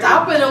 That's it.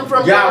 Stopping them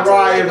from going to the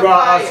lake of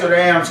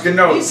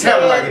fire. He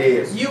said, like it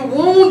is. You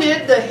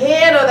wounded the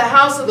head of the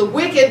house of the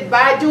wicked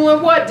by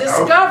doing what?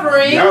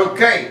 Discovering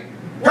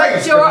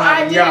what your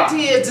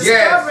identity is.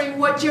 Discovering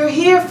what you're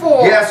here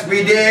for. Yes,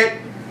 we did.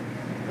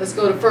 Let's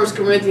go to 1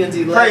 Corinthians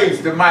 11.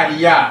 Praise the mighty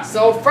Yah.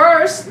 So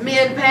first,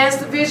 men pass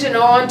the vision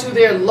on to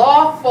their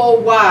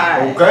lawful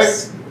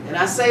wives. And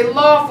I say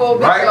lawful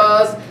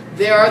because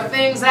there are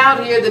things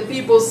out here that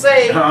people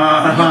say you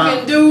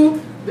can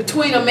do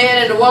between a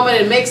man and a woman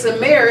and makes them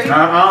marry.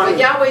 But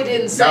Yahweh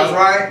didn't say. That's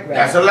right.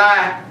 That's a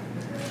lie.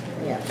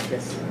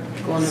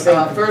 Going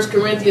to 1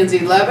 Corinthians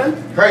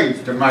 11.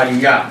 Praise the mighty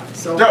Yah.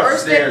 So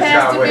first they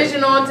pass the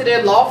vision on to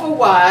their lawful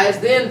wives,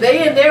 then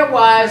they and their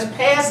wives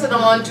pass it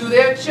on to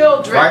their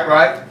children.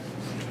 Right.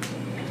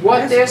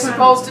 What they're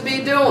supposed to be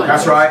doing.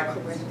 That's right.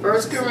 1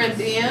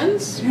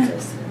 Corinthians.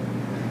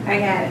 I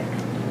got it.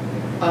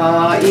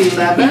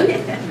 11.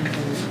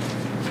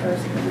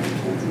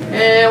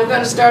 And we're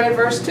going to start at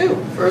verse 2.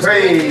 1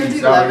 Corinthians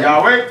 11.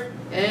 Yahweh.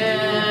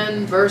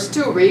 And verse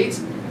 2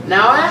 reads,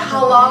 Now I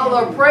halal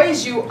or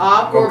praise you,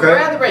 Ak, or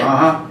brethren,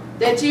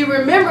 that ye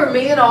remember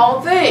me in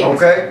all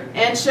things,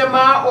 and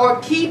Shema,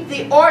 or keep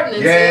the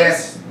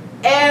ordinances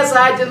as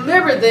I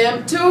deliver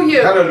them to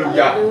you.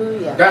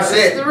 Hallelujah. That's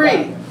verse it.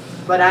 3.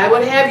 But I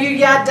would have you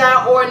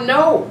yada or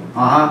know.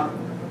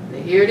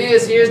 Here it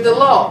is. Here's the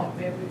law.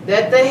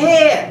 That the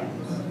head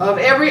of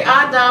every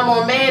Adam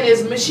or man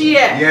is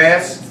Mashiach.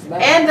 Yes.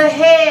 And the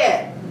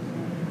head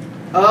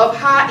of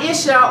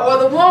Iyshshah, or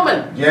the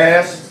woman,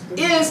 is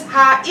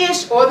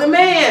Iysh, or the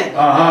man.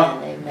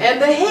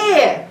 And the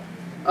head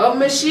of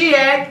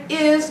Mashiach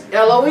is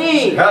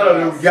Elohim.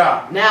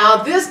 Hallelujah.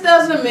 Now this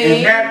doesn't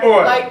mean,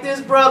 like this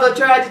brother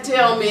tried to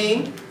tell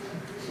me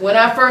when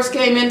I first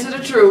came into the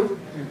truth,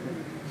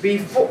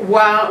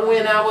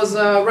 when I was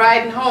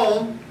riding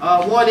home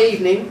one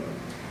evening.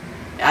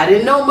 I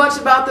didn't know much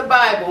about the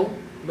Bible,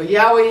 but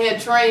Yahweh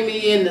had trained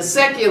me in the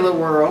secular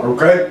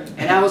world.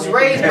 And I was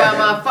raised by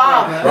my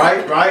father.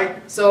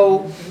 Right.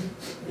 So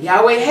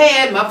Yahweh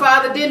had, my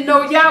father didn't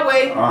know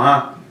Yahweh,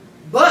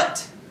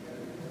 but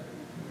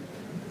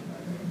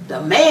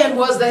the man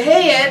was the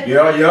head,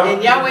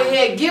 and Yahweh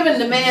had given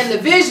the man the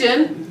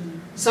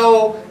vision.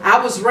 So I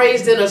was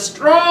raised in a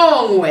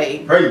strong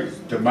way. Praise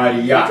the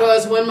mighty Yah.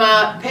 Because when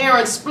my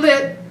parents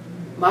split,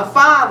 my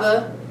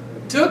father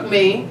took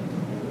me,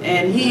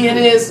 and he and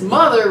his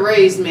mother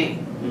raised me.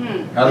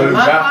 Hallelujah.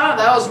 My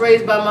father, I was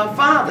raised by my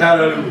father.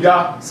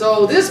 Hallelujah.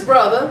 So this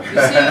brother,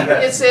 you see,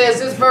 it says,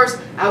 this verse,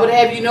 I would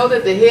have you know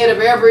that the head of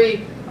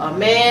every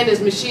man is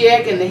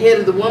Mashiach, and the head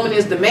of the woman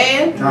is the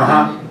man.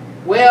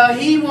 Well,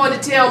 he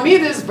wanted to tell me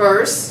this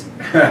verse.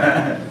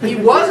 He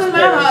wasn't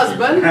my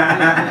husband.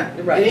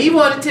 And he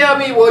wanted to tell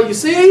me, well, you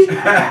see,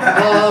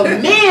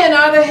 men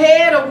are the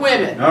head of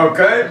women.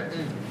 Okay.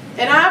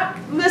 And I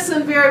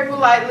listened very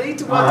politely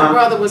to what the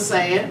brother was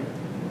saying.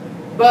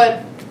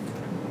 But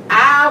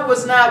I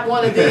was not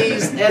one of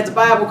these, as the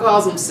Bible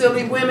calls them,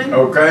 silly women.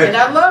 Okay. And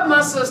I love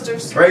my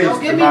sisters. Praise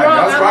Don't get me wrong,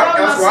 that's I right, love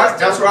that's my right,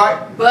 sisters. that's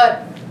right.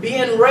 But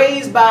being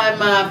raised by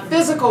my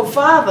physical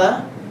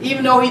father,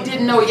 even though he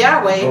didn't know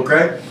Yahweh,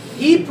 Okay.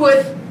 he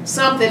put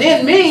something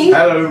in me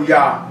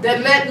Hallelujah.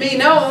 that let me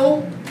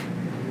know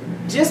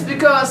just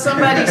because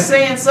somebody's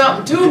saying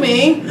something to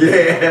me,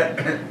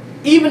 Yeah.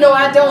 even though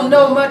I don't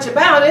know much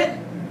about it,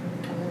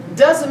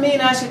 doesn't mean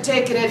I should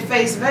take it at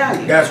face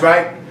value. That's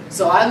right.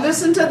 So I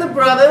listened to the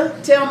brother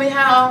tell me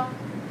how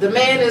the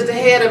man is the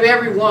head of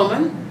every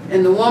woman,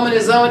 and the woman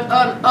is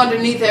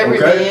underneath every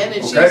man,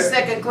 and she's a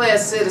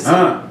second-class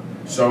citizen.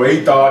 So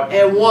he thought.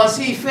 And once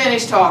he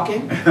finished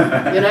talking,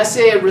 then I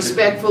said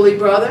respectfully,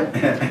 brother,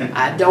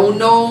 I don't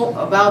know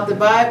about the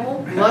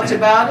Bible, much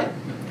about it.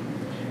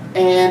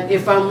 And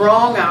if I'm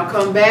wrong, I'll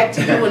come back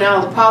to you and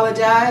I'll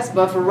apologize.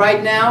 But for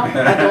right now,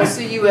 I don't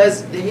see you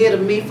as the head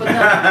of me for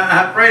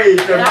nothing. Praise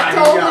the And I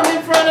told him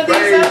in front of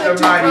these other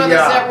two brothers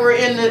that were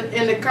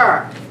in the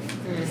car.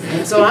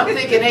 And so I'm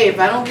thinking, hey, if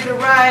I don't get a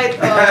ride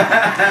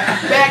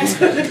back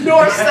to the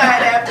north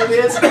side after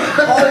this,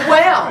 oh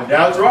well.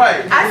 That's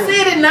right. I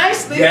said it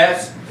nicely.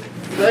 Yes.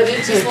 But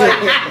it's just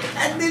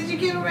like, Did you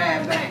get a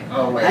ride back?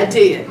 Oh, wait. I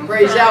did.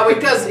 Praise Yahweh,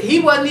 because he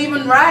wasn't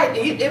even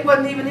riding. It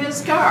wasn't even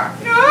his car.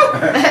 No.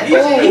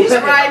 He's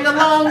riding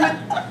along with.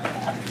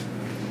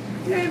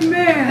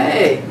 Amen.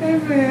 Hey.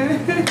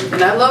 Amen.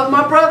 And I love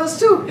my brothers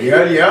too.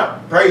 Yeah.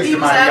 Praise He the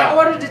was mighty out of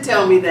God. order to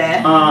tell me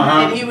that.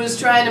 And he was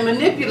trying to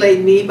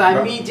manipulate me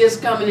by me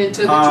just coming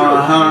into the truth.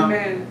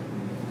 Amen.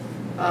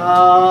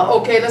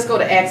 Okay, let's go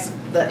to Acts,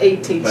 the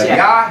 18th But chapter.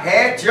 y'all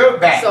had your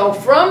back. So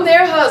from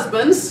their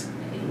husbands,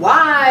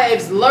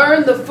 wives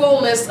learn the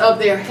fullness of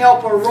their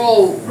helper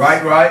role.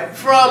 Right.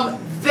 From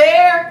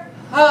their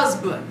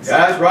husbands.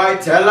 That's right.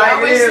 Tell like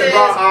Yahweh it is, says,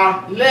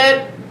 brother.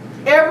 let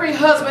every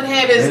husband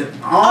have his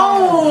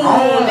own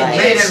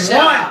meaning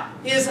Iyshshah,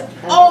 his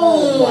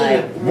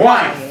own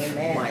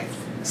wife.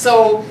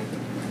 So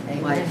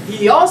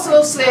he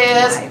also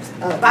says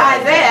by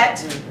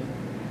that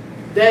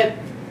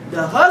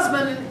the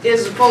husband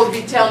is supposed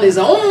to be telling his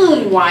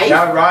own wife.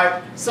 That's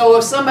right. So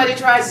if somebody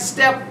tries to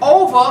step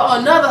over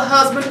another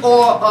husband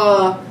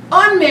or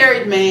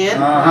unmarried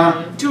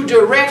man to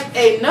direct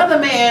another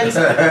man's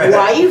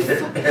wife,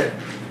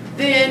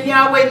 then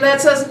Yahweh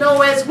lets us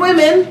know as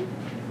women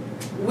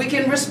we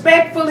can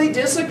respectfully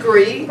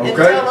disagree and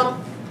tell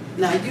them,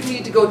 now you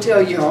need to go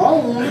tell your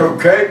own.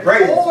 Okay,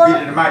 praise or be to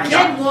the mighty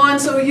get God. one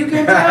so you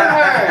can tell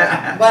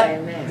her. But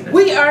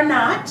we are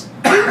not.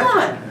 We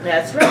one.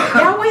 That's right.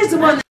 Yahweh's the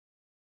one.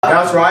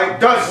 That's right.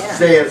 Thus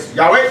says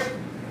Yahweh.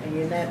 And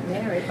you're not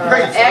married.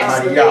 Praise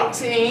Acts the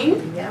mighty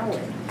 18. Yahweh.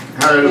 And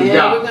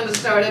Hallelujah. we're going to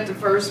start at the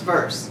first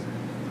verse.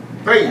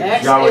 Praise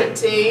Acts Yahweh.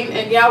 18.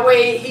 And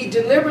Yahweh, he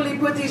deliberately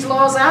put these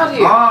laws out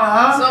here.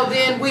 So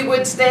then we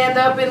would stand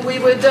up and we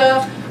would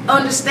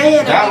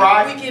understand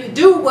that we can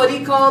do what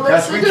he called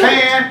us to do. Yes, we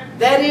can.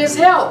 That is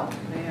help.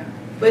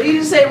 But he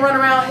didn't say run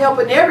around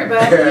helping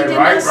everybody. He did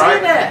not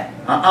say that.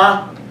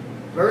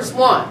 Verse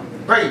 1.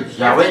 Praise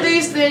After Yahweh.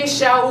 these things,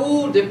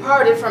 Shaul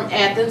departed from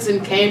Athens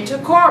and came to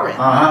Corinth.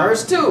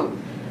 Verse 2.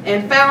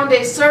 And found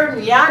a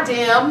certain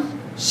Yadim,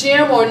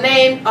 Shem, or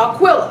named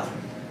Aquila,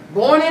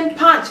 born in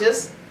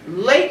Pontus,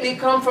 lately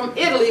come from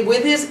Italy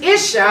with his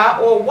Iyshshah,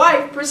 or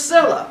wife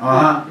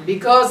Priscilla,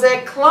 because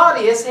that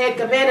Claudius had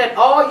commanded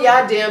all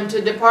Yadim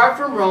to depart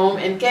from Rome,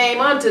 and came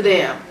unto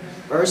them.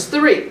 Verse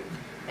 3.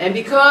 And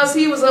because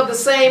he was of the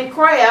same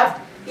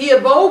craft, he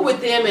abode with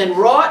them and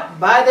wrought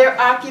by their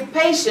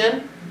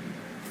occupation,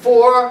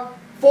 for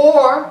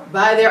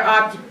by their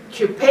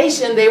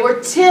occupation they were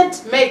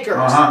tent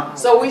makers.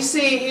 So we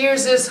see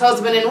here's this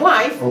husband and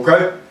wife,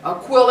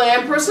 Aquila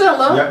and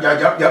Priscilla,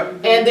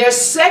 and their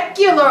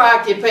secular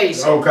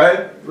occupation.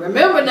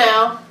 Remember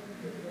now,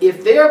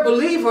 if they're a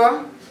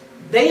believer,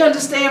 they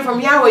understand from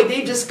Yahweh,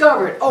 they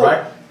discovered,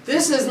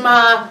 this is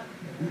my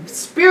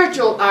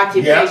spiritual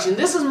occupation.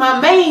 This is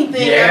my main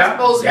thing I'm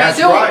supposed to be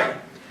doing.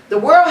 The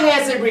world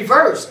has it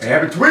reversed. They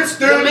have it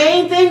twisted. The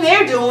main thing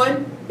they're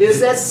doing is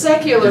that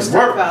secular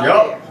stuff out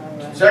there.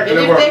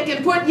 Secular and if they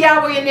can put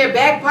Yahweh in their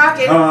back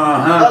pocket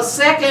a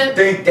second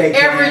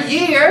every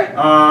year,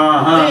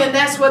 then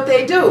that's what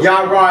they do.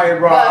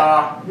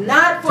 But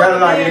not for the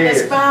man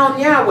that's found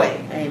Yahweh.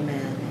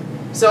 Amen.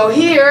 So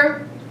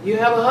here you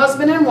have a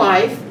husband and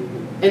wife,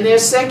 and their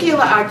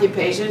secular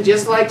occupation,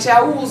 just like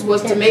Shaul's,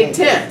 was to make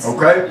tents.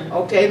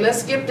 Okay, let's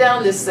skip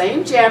down this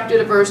same chapter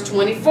to verse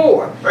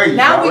 24.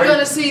 Now we're going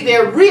to see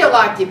their real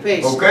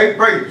occupation.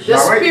 The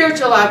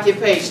spiritual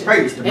occupation.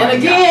 And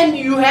again,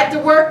 you have to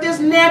work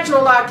this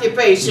natural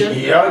occupation. If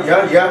you want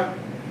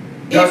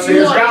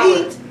to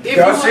eat, if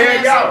you want to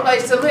have some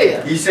place to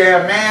live. He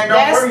said, man,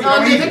 don't worry, that's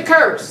under the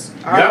curse.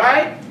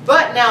 Alright?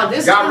 But now this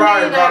is the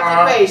main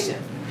occupation.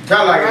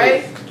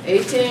 Alright?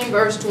 18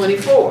 verse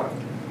 24.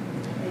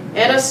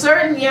 And a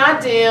certain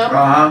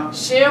Yadim,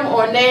 Shem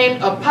or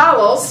named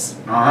Apollos,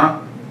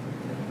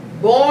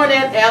 born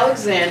at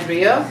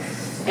Alexandria,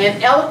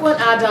 an eloquent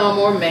Adam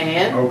or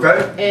man,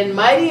 and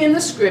mighty in the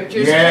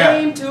scriptures,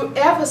 came to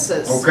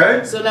Ephesus.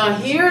 So now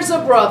here's a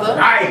brother,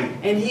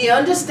 and he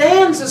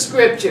understands the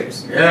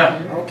scriptures.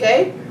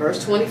 Okay,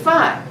 verse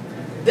 25.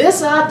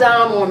 This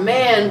Adam or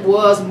man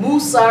was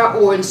Musar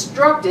or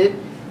instructed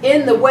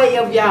in the way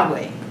of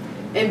Yahweh,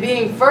 and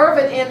being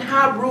fervent in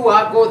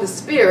Ha-Ruach or the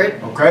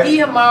Spirit, he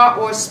amar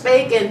or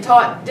spake and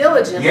taught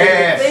diligently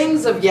the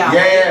things of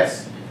Yahweh.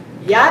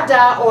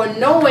 Yada or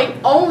knowing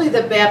only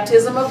the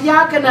baptism of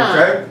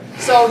Yachanan.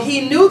 So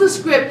he knew the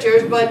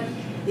scriptures, but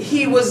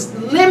he was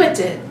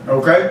limited.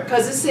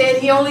 Because it said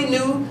he only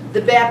knew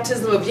the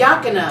baptism of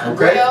Yachanan.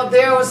 Well,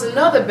 there was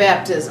another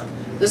baptism.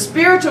 The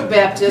spiritual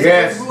baptism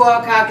of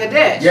Ruach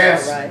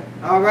HaKodesh.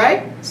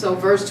 Alright? So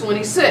verse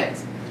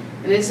 26.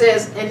 And it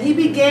says, and he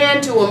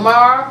began to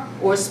amar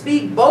or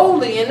speak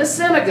boldly in the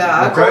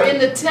synagogue or in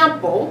the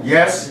temple.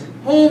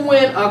 Whom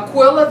when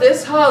Aquila,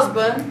 this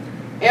husband,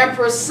 and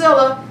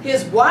Priscilla,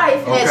 his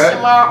wife, had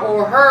shamar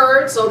or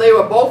heard, so they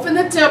were both in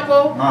the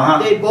temple.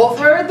 They both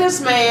heard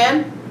this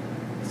man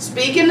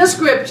speaking the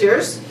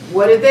scriptures.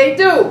 What did they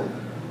do?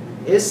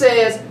 It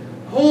says,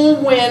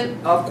 whom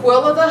when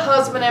Aquila the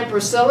husband and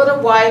Priscilla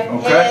the wife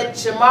had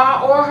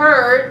shamar or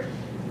heard,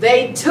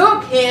 they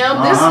took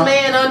him, this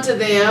man, unto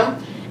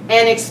them,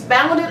 and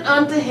expounded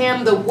unto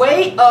him the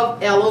way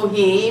of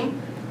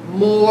Elohim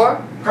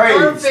more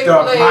perfectly,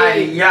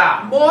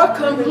 more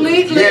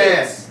completely.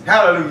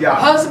 Hallelujah.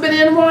 Husband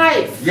and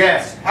wife.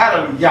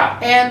 Hallelujah.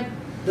 And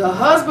the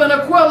husband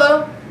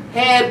Aquila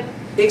had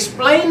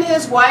explained to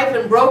his wife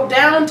and broke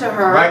down to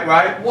her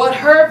what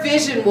her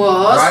vision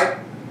was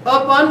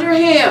up under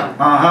him.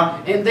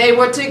 And they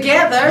were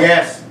together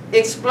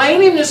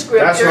explaining the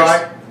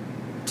scriptures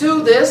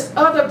to this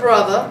other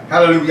brother.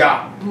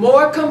 Hallelujah.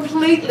 More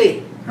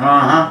completely.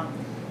 Go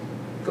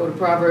to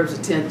Proverbs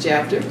the 10th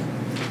chapter.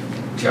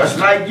 Just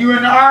like you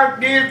and the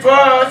ark did for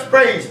us,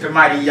 praise the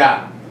mighty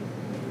Yah.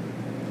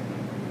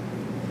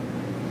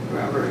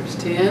 Proverbs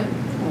 10.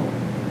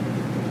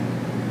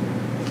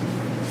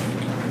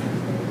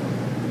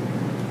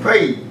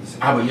 Praise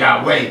our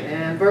Yahweh.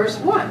 And verse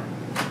 1.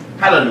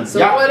 Hallelujah. So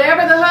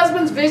whatever the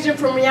husband's vision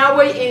from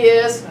Yahweh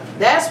is,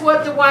 that's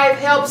what the wife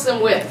helps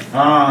him with.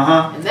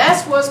 And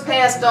that's what's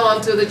passed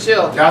on to the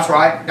children. That's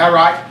right.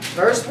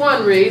 Verse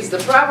 1 reads, the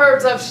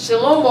Proverbs of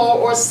Shelomah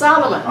or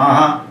Solomon.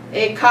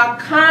 A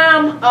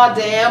kakam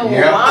Adam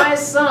or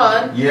wise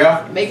son,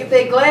 maketh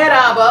a glad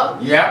Abba,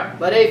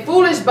 but a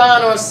foolish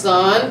bond or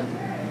son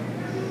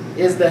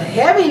is the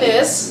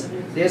heaviness,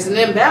 there's an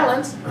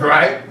imbalance,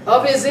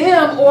 of his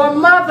or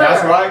mother.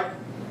 That's right.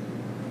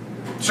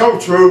 So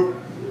true.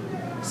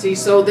 See,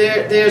 so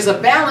there's a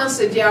balance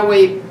that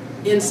Yahweh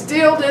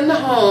instilled in the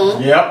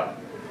home.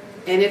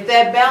 And if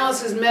that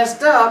balance is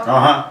messed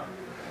up,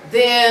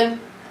 then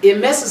it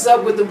messes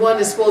up with the one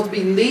that's supposed to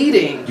be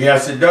leading.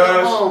 Yes, it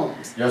does. The homes.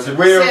 Yes, it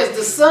will. It says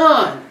the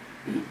son.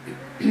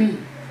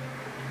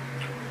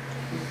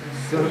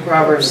 Go to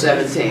Proverbs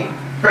 17.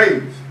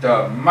 Praise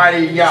the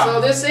mighty Yah. So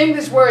this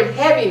English word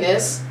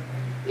heaviness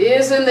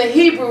is in the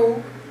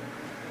Hebrew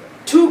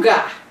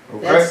tugah.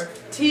 That's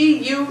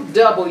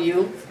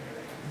Tuwgah.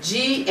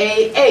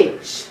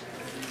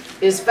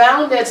 Is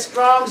found at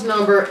Strong's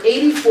number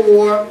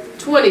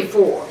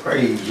 8424.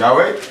 Praise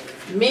Yahweh.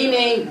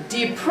 Meaning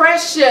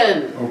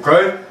depression.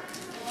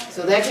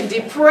 So that can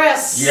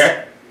depress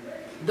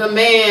the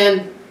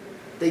man,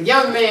 the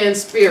young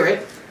man's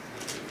spirit,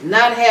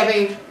 not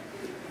having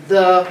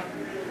the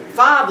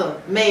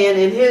father man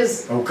in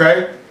his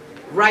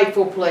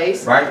rightful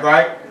place.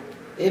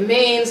 It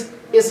means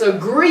it's a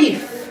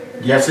grief.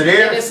 Yes, it is.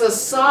 And it's a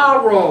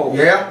sorrow.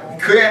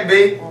 Could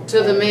be.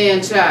 To the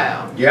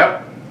man-child.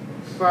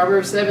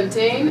 Proverbs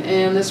 17,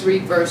 and let's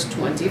read verse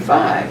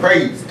 25.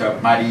 Praise the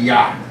mighty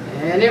Yah.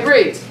 And it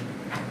reads,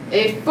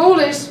 a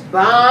foolish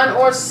bond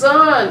or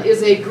son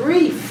is a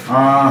grief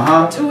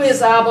to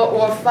his Abba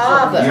or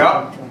father.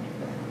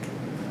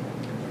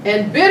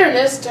 And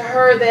bitterness to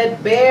her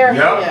that bare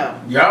him.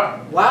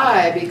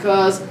 Why?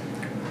 Because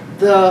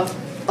the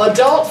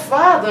adult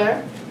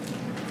father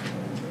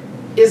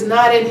is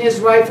not in his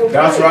rightful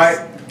place. That's right.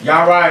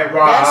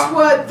 That's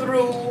what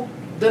threw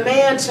the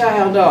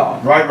man-child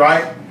off.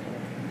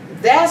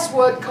 That's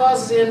what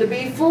causes him to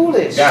be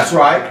foolish. That's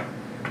right.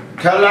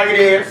 Tell it like it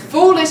is.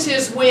 Foolish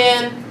is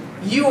when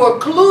you are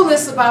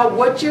clueless about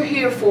what you're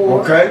here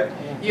for.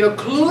 You're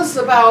clueless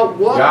about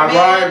what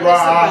man is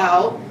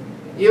about.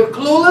 You're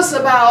clueless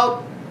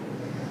about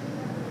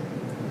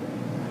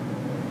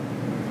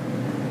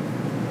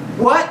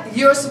what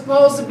you're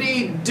supposed to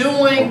be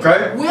doing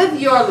with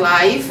your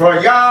life for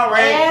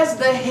Yahweh as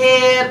the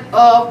head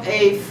of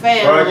a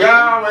family. For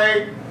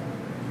Yahweh.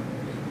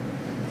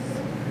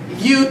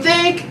 You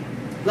think,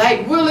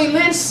 like Willie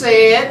Lynch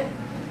said,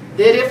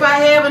 that if I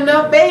have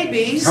enough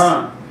babies,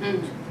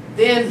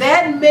 then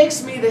that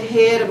makes me the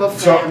head of a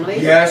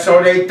family.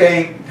 So they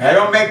think. That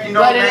don't make you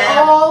no man. But it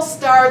all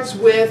starts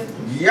with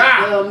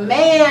Yah. The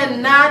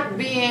man not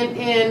being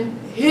in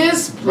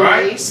his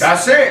Right. place.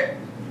 That's it.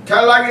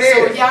 Tell it like it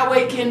So is.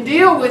 Yahweh can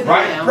deal with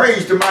Right. him.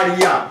 Praise the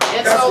mighty Yah.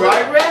 And That's so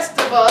right. the rest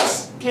of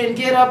us can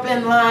get up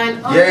in line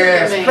under the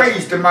Yes. man.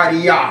 Praise the mighty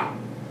Yah.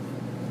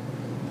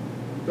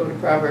 Go to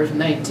Proverbs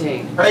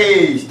 19.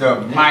 Praise the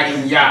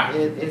mighty Yah.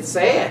 It's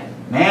sad.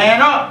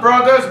 Man up,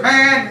 brothers.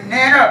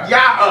 Man up. Yah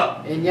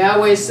up. And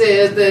Yahweh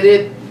says that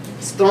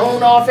it's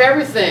thrown off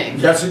everything.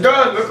 Yes, it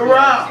does. Look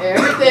around.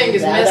 Everything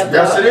is messed up.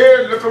 Yes, it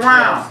is. Look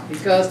around.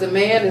 Because the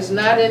man is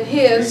not in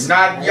He's his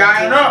not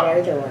yahing up.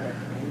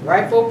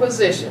 rightful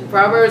position.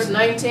 Proverbs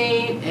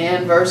 19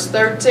 and verse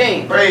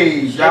 13.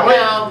 Praise And Yahweh.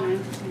 now,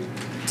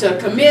 to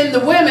commend the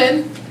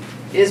women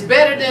is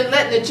better than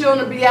letting the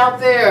children be out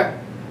there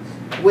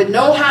with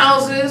no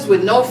houses,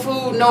 with no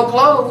food, no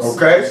clothes.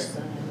 Okay.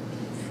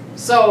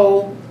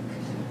 So,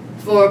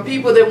 for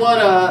people that want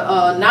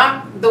to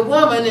knock the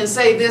woman and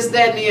say this,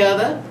 that, and the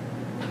other,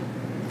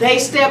 they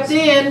stepped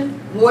in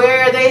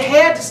where they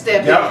had to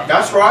step Yeah, in.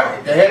 that's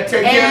right. They had to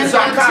take care And of the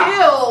zakat.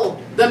 until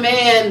the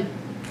man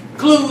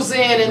clues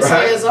in and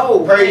Right. says, "Oh,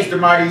 Praise hey, the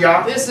mighty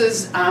Yah. this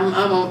is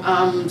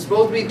I'm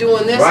supposed to be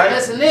doing this Right. and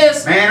this and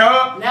this. Man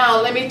up.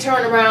 Now let me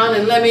turn around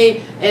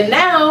and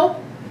now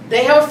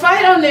they have a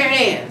fight on their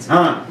hands.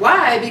 Huh.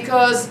 Why?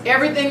 Because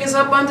everything is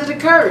up under the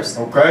curse.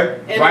 Okay.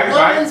 And Right, the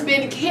woman's right.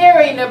 been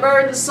carrying the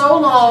burden so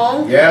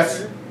long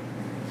Yes.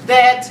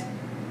 that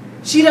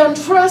she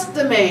doesn't trust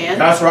the man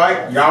That's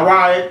right. Y'all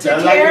right. to Tell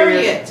it like carry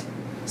it is. it.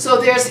 So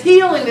there's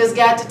healing that's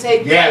got to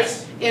take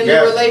Yes. place in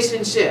Yes. the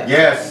relationship.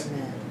 Yes.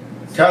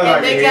 Tell it like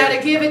And they it got to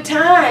is. give it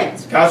time.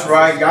 That's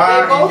right. Yah They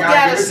and both Yah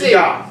gotta give it to see.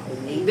 Yah.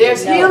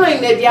 There's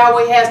healing that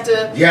Yahweh has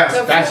to, Yes,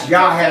 that's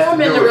Yah has to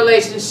perform in do the it.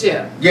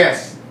 relationship.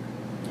 Yes.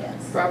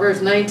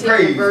 Proverbs 19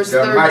 Praise verse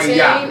the mighty 13,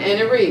 Yah. and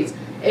it reads,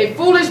 "A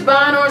foolish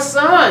bond or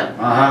son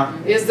Uh-huh.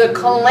 is the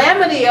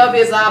calamity of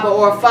his Abba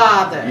or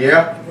father."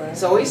 Yeah.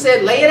 So he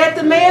said, lay it at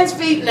the man's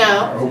feet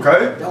now.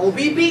 Okay. Don't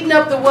be beating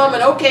up the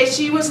woman. Okay,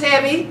 she was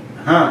heavy.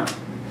 Huh.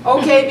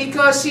 Okay,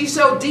 because she's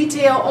so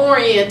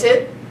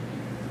detail-oriented.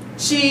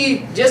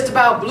 She just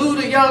about blew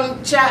the young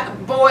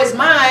boy's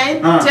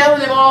mind,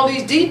 telling him all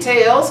these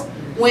details,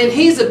 when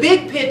he's a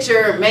big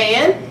picture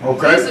man.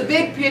 Okay. He's a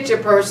big picture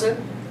person.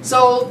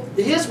 So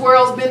his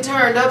world's been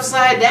turned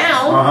upside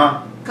down. Uh-huh.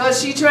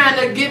 Because she's trying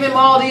to give him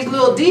all these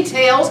little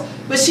details,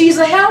 but she's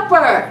a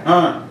helper.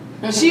 Huh.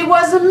 She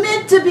wasn't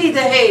meant to be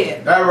the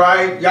head. That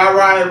right. Y'all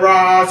right,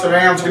 Ra, so the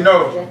hams can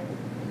know.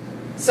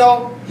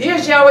 So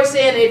here's Yahweh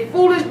saying, a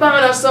foolish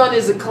bond or son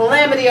is a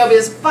calamity of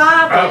his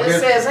father. It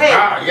says, hey,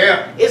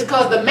 yeah. it's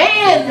because the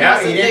man Yeah,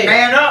 wasn't he didn't there.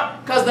 man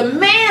up. Because the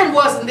man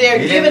wasn't there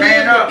He giving didn't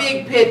him man the up.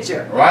 big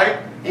picture. Right?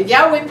 And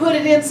Yahweh put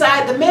it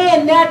inside the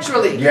man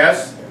naturally.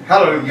 Yes.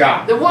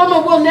 Hallelujah. The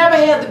woman will never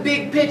have the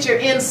big picture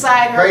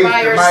inside her Praise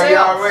by the mighty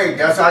herself. Yahweh.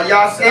 That's how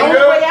y'all The say only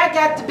it. way I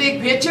got the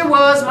big picture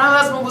was my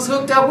husband was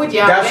hooked up with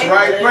Yahweh. That's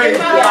right. Praise And the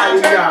my husband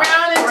mighty turned Yah.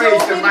 around and Praise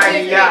told the me the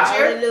mighty big Yah.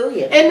 picture.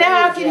 Hallelujah. And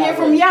now I can hear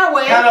from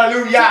Yahweh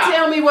Hallelujah. to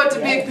tell me what the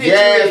big picture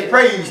Yes. is.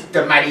 Praise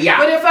the mighty Yah.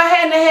 But if I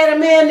hadn't had a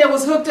man that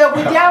was hooked up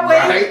with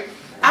Yahweh, Right.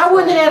 I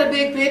wouldn't have had a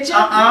big picture.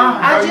 No,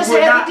 I you just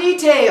would had not. the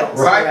details.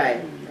 Right.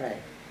 Right.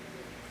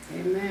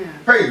 Amen.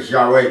 Praise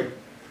Yahweh.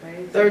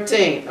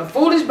 13. A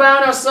foolish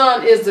bond or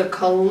son is the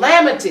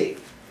calamity,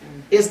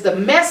 is the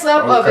mess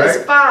up of his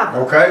father.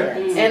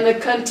 Okay. And the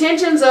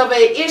contentions of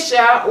a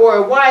Iyshshah or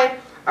a wife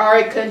are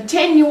a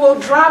continual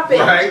dropping.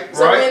 Right,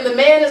 So right. when the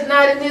man is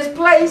not in his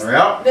place,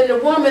 Yeah. then the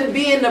woman,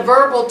 being the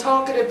verbal,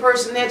 talkative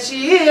person that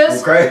she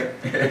is, Okay.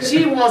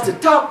 she wants to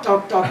talk,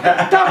 to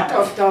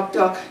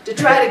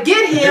try to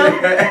get him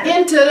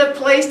into the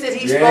place that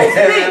he's supposed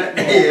to be.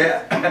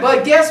 Yeah.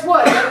 But guess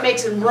what? That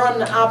makes him run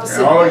the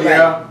opposite Oh way.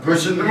 yeah.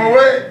 Pushing them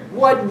away.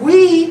 What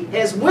we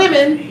as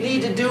women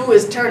need to do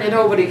is turn it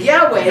over to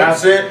Yahweh.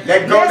 That's it.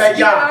 Let go of Let's that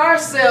get Yah.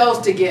 ourselves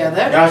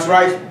together. That's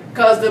right.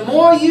 Because the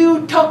more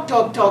you talk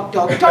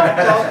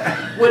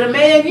with a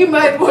man, you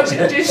might want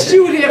to just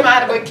shoot him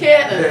out of a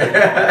cannon.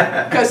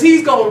 Because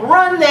he's going to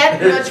run that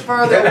much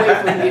further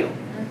away from you.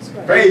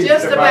 Praise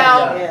Just the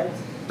about mighty Yah.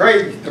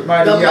 Praise the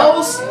mighty the Yah.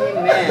 most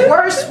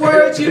worst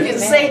words you can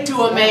say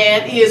to a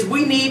man is,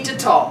 we need to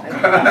talk. You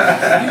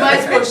might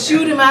as well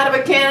shoot him out of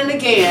a cannon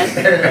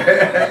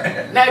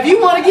again. Now if you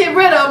want to get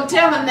rid of him,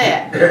 tell him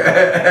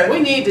that.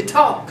 We need to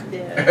talk.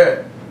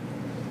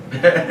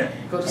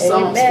 Go to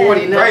Psalms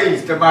 49.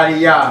 Praise the mighty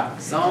Yah.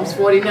 Psalms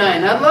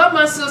 49. I love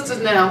my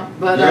sisters now,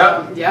 but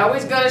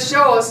Yahweh's going to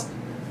show us.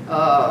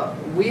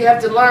 We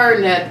have to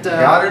learn that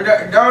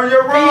Gotta know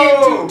your being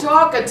too role. Know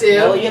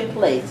talkative, your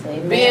place.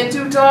 Amen. being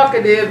too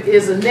talkative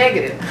is a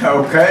negative.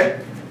 Okay.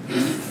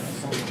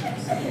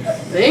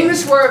 The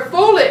English word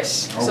foolish.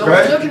 So Okay.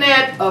 we're looking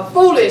at a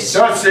foolish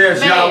Thus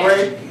says man.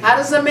 Yahweh. How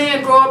does a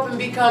man grow up and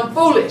become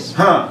foolish?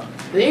 Huh.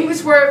 The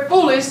English word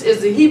foolish is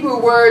the Hebrew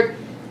word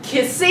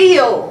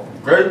kisil.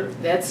 Okay.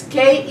 That's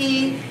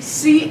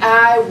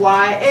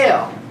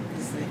K-E-C-I-Y-L.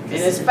 And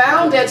it's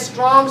found at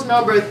Strong's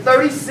number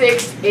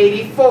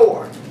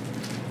 3684.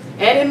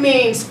 And it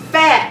means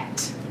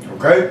fat.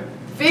 Okay.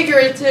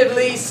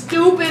 figuratively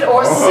stupid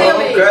or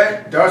silly.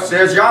 Okay. Thus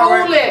says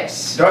Yahweh.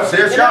 Foolish. Thus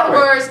says In other Yahweh.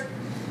 words,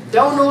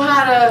 don't know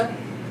how to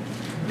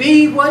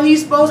be what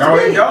he's supposed to No,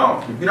 be. he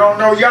don't. If you don't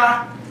know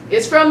Yah.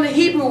 It's from the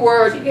Hebrew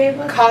word She gave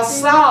us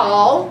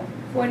kasal.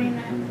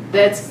 49.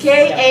 That's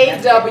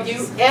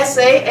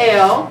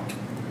Kawsal,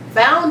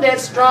 found at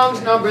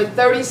Strong's number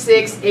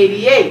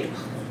 3688,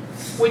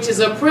 which is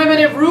a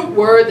primitive root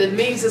word that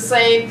means the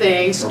same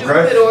thing,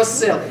 stupid or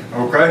silly.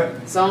 Okay.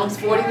 Psalms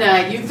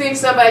 49. You think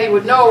somebody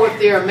would know if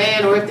they're a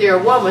man or if they're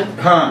a woman,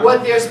 Huh.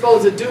 what they're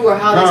supposed to do or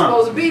how they're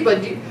supposed to be,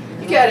 but you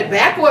got it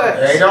backwards.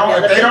 They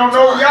don't. If they don't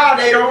know Yah,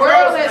 they The don't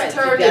world know. has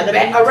turned You it gotta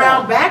back be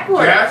around taught.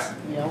 backwards. Yes.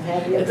 You don't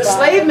have your The father.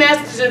 slave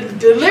masters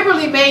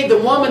deliberately made the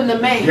woman the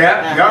man.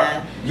 Yep.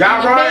 Yep. Yah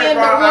And the right. man,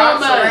 the Right.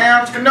 woman.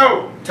 Lambs can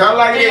know. Tell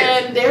like it is.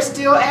 And they're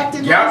still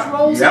acting those Yep.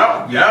 roles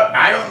out. Yep. Yep.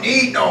 I don't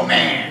need no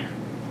man.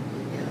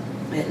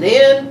 And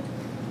then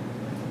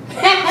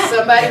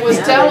somebody was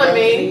Now telling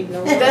they me,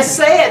 don't need no that's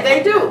sad,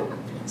 they do.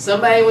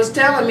 Somebody was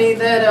telling me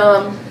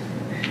that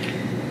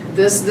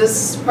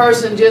this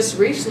person just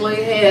recently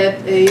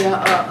had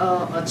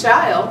a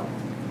child,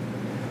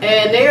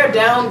 and they are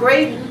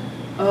downgrading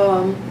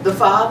the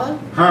father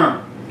Huh.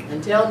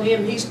 and telling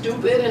him he's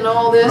stupid and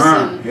all this.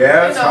 Huh. And,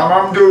 Yeah. you know, Some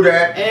of them do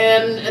that.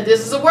 and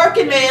this is a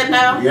working man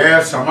now.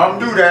 Yeah. Some of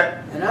them do that.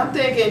 And I'm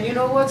thinking, you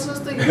know what,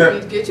 sister, you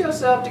need to get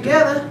yourself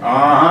together.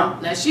 Uh-huh.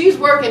 Now she's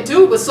working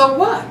too, but so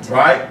what?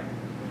 Right.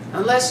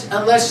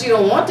 Unless she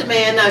don't want the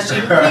man, now she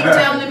can keep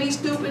telling him he's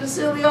stupid and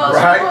silly all she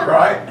Right. want.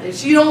 Right. If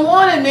she don't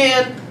want him,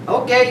 then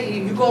okay,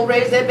 you gonna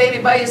raise that baby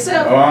by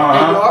yourself. Uh-huh.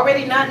 And you're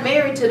already not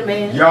married to the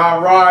man. Yah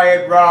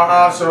right.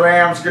 Ra. So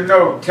Lambs can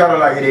know. Tell her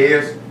like it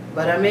is.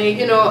 But I mean,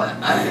 you know,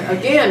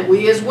 again,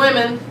 we as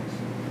women,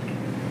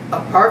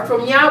 apart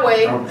from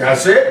Yahweh, Oh,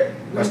 that's it.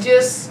 we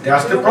just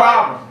That's do the what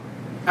problem.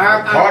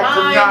 Our Apart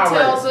from mind Yahweh.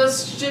 tells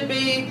us should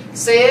be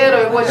said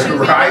or what should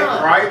be Right.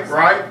 done.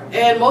 Right.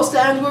 And most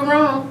times we're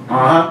wrong.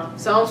 Uh-huh.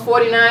 Psalms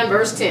 49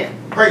 verse 10.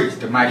 Praise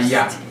the mighty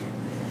Yah.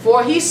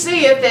 For he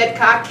seeth that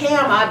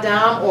Kakam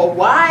Adam, or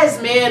wise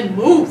men,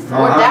 move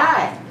or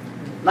die.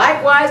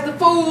 Likewise the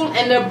fool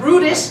and the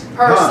brutish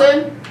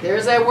person,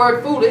 there's that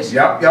word foolish,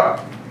 Yep.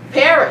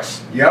 perish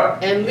Yep.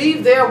 and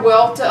leave their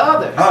wealth to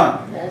others. Huh.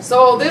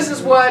 So this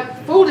is what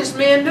foolish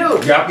men do.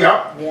 Yep.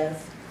 Yes.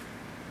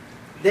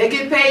 They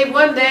get paid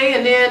one day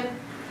and then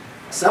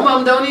some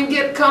of them don't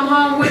even come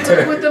home with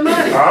the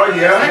money. Oh, Like,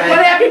 yeah.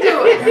 what happened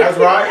to it? That's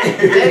right.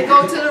 They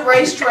go to the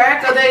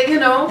racetrack or they, you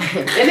know,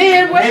 and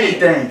then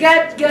wait, Anything.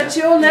 got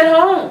children at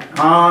home.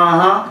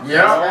 Uh-huh.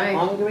 Yep. Right.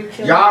 Hungry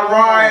children. Y'all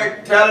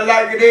right. Tell it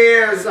like it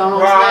is.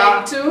 Psalms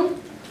Right. 92.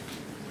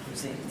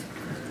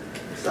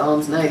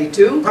 Psalms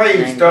 92.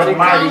 Praise But the it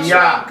mighty comes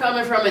Yah. from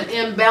coming from an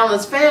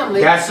imbalanced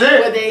family. That's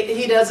it. Where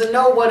he doesn't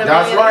know what a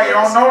That's man right. is.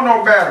 Don't know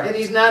no better. And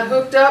he's not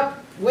hooked up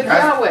with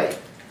That's- Yahweh.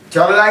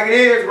 Tell it like it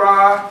is,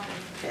 Rod.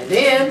 And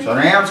then So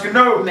the hams can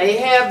know. may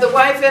have the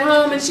wife at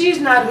home and she's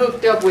not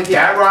hooked up with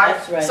That Yahweh. right.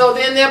 That's right. So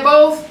then they're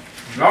both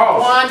Lost.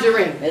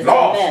 wandering. It's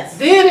Lost. a mess.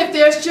 Then if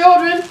there's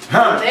children,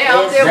 Huh. they're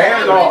out there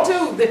They're lost.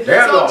 wandering too.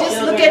 They're So lost.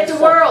 just look at the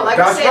world. Like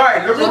That's I said,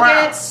 right. Look look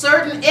around. at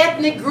certain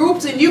ethnic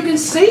groups and you can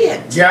see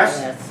it.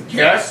 Yes.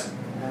 Yes.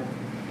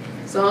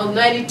 Psalm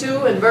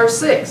 92 and verse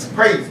 6.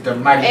 Praise the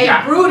mighty A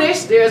Yah.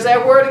 brutish, there's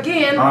that word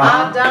again,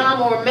 Uh-huh.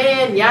 Adam or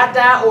man,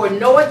 Yada or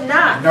know it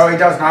not. No, he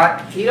does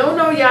not. He don't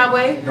know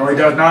Yahweh. No, he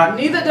does not.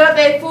 Neither doth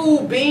a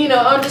fool being or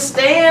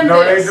understand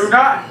No, they this. do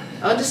not.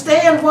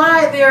 Understand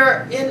why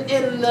they're in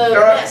the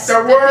mess The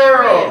that they're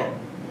world.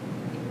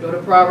 in. Go to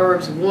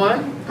Proverbs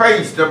 1.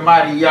 Praise the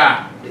mighty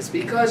Yah. It's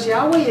because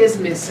Yahweh is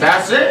missing.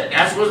 That's it.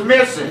 That's what's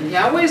missing. And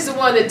Yahweh is the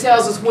one that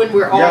tells us when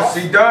we're Yes, off.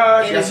 he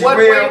does. And Yes, in he what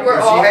will. way we're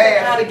Yes, off he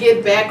and how has. to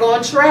get back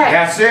on track.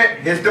 That's it.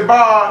 Here's the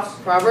boss.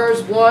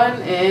 Proverbs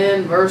 1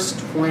 and verse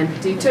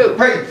 22.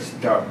 Praise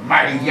the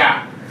mighty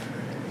Yah.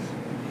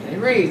 It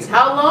reads,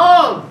 How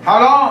long, How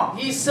long?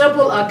 ye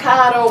simple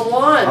Akado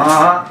ones,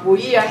 Uh-huh. will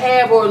ye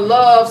have or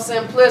love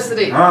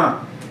simplicity? Huh.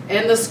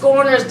 And the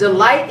scorners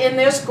delight in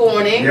their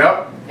scorning,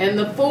 Yep. and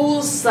the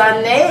fools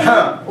saneh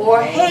Huh.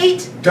 or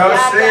hate Thus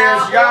Yada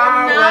says or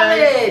Yahweh.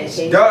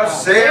 knowledge.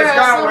 Thus says There are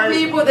some Yahweh.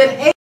 people that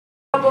hate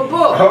up a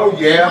book. Oh,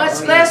 yeah.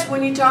 Much less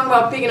when you talk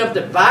about picking up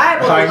the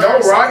Bible I and know,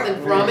 learn right?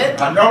 something from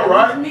it. I know,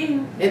 right?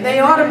 And they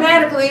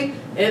automatically,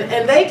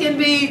 and they can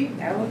be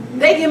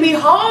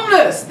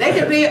homeless. They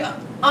can be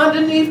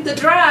underneath the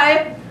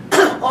drive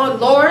on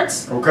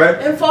Lawrence Okay.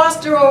 and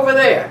Foster over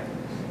there.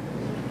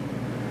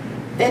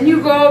 And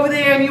you go over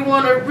there and you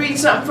want to read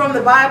something from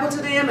the Bible to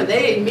them, and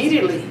they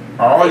immediately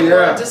Oh, they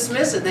yeah.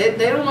 dismiss it. They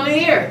don't want to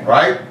hear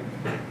Right?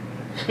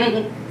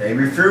 They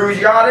refuse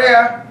y'all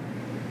there.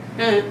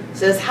 it.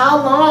 Says, how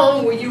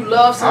long will you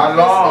love How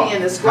long? simplicity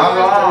and the How scorners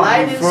long,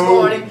 delight you in fool?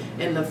 scorning,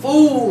 and the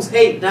fools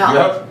hate knowledge?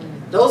 Yep.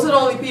 Those are the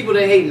only people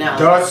that hate knowledge.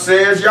 Thus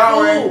says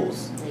Yahweh.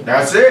 Fools.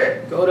 That's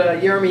it. Go to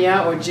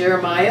Yirmiah or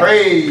Jeremiah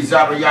Praise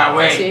Abba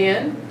Yahweh.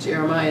 10.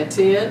 Jeremiah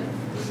 10.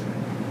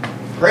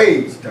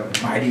 Praise the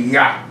mighty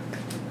Yah.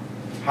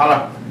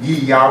 Holla, ye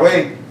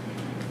Yahweh.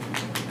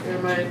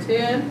 Jeremiah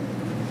 10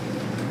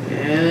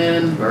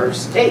 and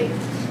verse 8.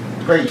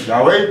 Praise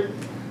Yahweh.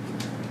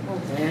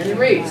 And it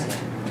reads,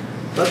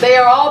 but they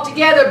are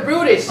altogether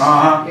brutish.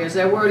 Uh-huh. Here's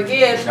that word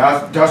again.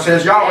 Thus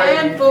says Yahweh.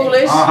 And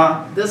foolish.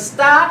 Uh-huh. The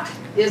stock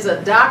is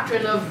a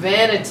doctrine of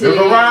vanity. Look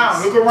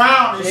around. Look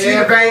around. You see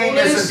the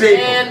vainness of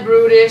people. And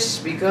brutish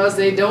because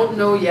they don't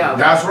know Yahweh.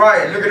 That's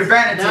right. Look at the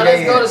vanity. Now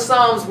let's go to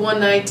Psalms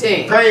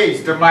 119.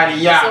 Praise the mighty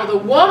Yah. So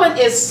the woman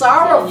is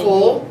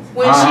sorrowful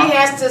when she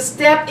has to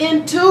step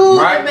into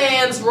the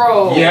man's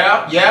role.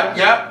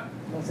 Yep.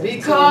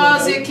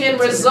 Because it can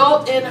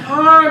result in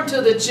harm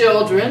to the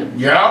children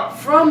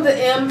from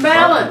the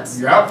imbalance.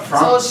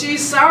 So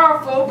she's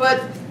sorrowful,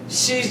 but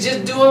she's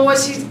just doing what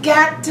she's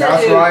got to do.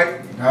 That's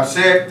right. That's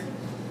it.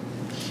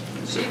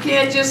 She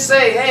can't just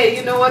say, hey,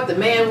 you know what, the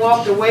man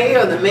walked away,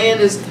 or the man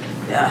is,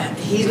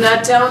 he's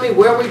not telling me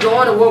where we're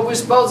going or what we're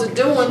supposed to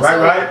do. And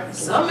Right.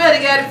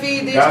 Somebody got to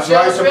feed these That's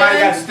children. right. Somebody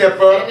got to step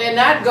up. And they're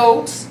not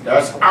goats.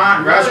 That's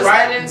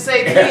right. I didn't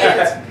say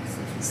kids.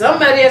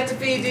 Somebody has to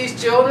feed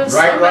these children.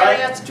 Somebody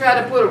has to try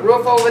to put a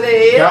roof over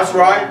their head. That's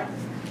right.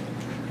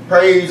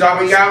 Praise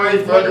our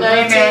Yahweh for the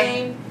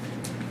women.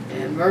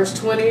 And verse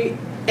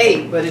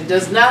 28. But it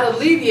does not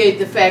alleviate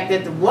the fact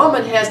that the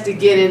woman has to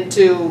get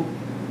into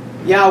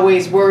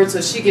Yahweh's word so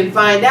she can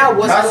find out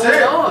what's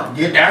going on.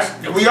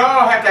 Yeah, we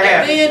all have to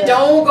have it. And then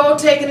don't go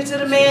taking it to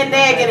the man,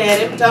 nagging at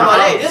him, talking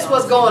about, hey, this is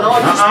what's going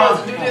on. You're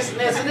supposed to do this and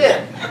this and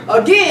this.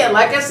 Again,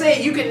 like I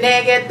said, you can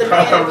nag at the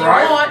man if you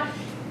want.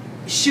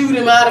 Shoot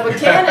him out of a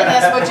cannon.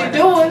 That's what you're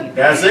doing.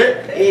 That's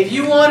it. If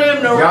you want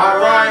him to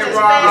run as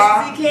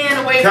fast as he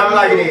can away from you,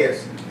 like it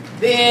is.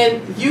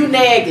 Then you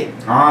nag him.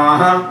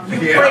 You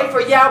Yeah. pray for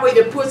Yahweh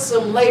to put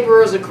some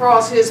laborers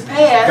across his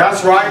path.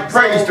 That's right.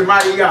 Praise the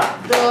mighty Yah.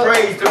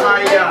 Praise the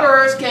mighty Yah.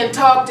 Laborers can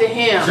talk to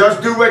him.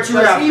 Just do what you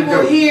have to do. He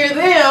will hear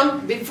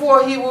them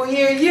before he will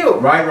hear you.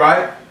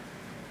 Right.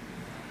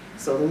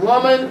 So the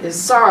woman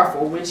is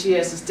sorrowful when she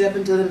has to step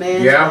into the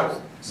man's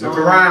role. So look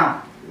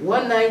around.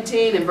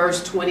 119 and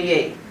verse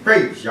 28.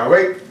 Praise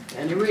Yahweh.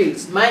 And it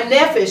reads, my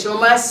nephesh, or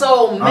my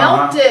soul,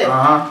 melted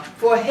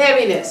for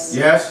heaviness.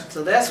 Yes.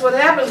 So that's what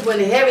happens when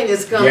the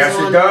heaviness comes on. Yes,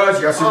 it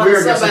does. Yes, it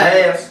will. Yes, it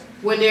has.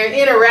 When they're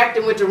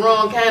interacting with the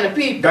wrong kind of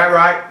people. That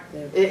right.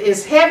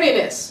 It's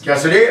heaviness.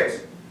 Yes, it is.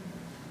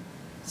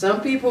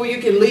 Some people you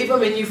can leave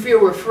them and you feel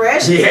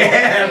refreshed.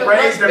 Yeah,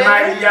 praise the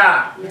mighty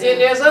Yah. Then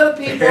there's other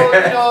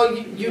people,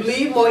 you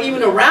leave them or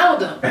even around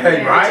them.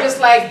 Right. Just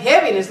like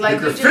heaviness. Like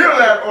you can feel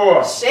that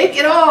oil. Shake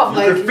it off.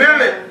 You can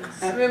feel it.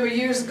 I remember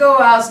years ago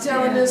I was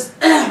telling this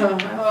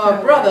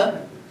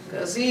brother,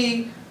 because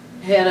he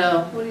had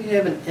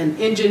an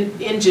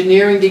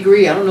engineering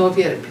degree. I don't know if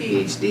he had a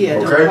PhD. I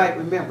don't quite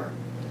remember.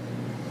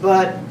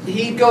 But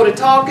he'd go to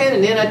talking,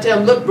 and then I'd tell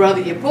him, look,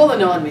 brother, you're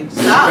pulling on me.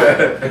 Stop.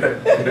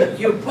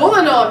 You're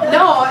pulling on me.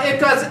 No,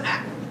 because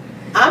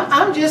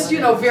I'm just,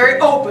 very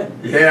open.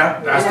 Yeah,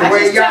 that's the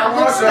way God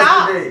wants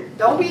us to be.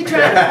 Don't be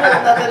trying to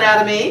pull nothing out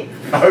of me.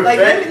 Okay. Like,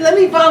 let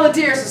me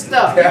volunteer some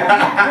stuff.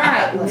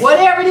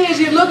 Whatever it is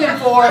you're looking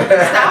for,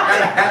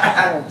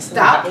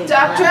 stop it.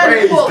 Stop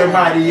trying to pull it.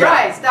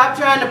 Right, stop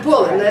trying to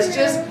pull it. Let's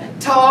just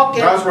talk.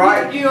 And that's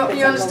right. You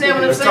understand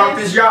what I'm saying? Talk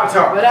this y'all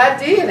talk. But I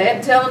did. I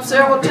had to tell him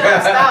several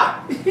times,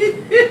 stop.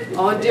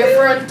 On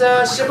different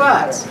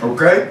Shabbats.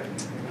 Okay.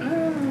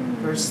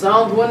 Verse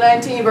Psalms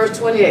 119, verse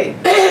 28.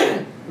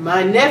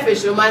 My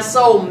nephesh, or my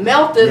soul,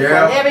 melted for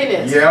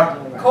heaviness.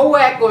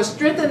 Koak, or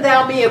strengthen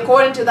thou me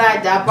according to thy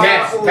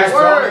diabolical that's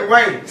word. the only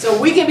way. So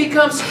we can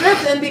become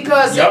strengthened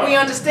because we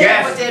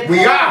understand what that is.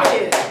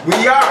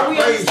 We are. We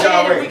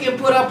understand that we can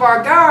put up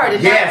our guard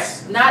and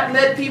not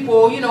let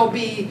people,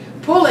 be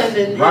pulling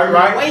and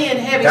weighing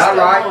heavy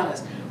stuff on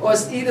us. Or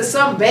it's either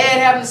something bad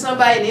happening to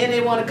somebody and then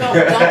they want to come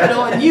dump it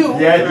on you.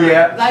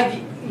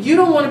 Like, you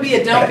don't want to be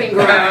a dumping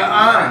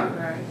ground.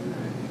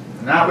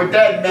 Not with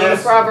that mess. Go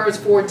to Proverbs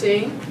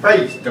 14.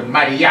 Praise the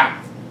mighty Yah.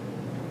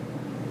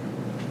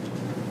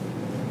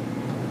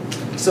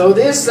 So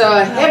this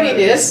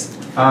heaviness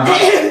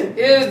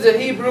is the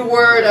Hebrew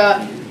word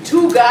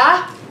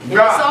tuga. And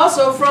it's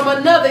also from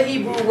another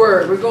Hebrew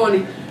word. We're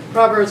going to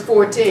Proverbs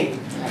 14.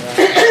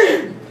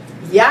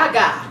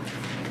 Yaga.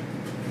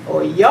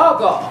 Or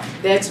Yaga.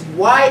 That's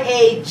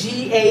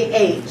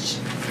Y-A-G-A-H.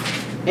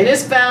 And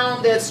it's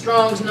found at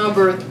Strong's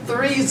number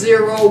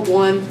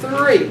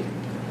 3013.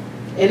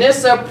 And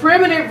it's a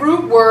primitive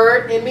root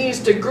word. It means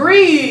to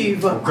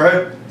grieve.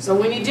 Okay. So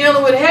when you're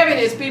dealing with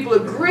heaviness, people are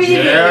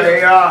grieving. Yeah,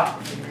 they are.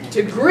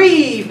 To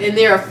grieve, and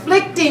they're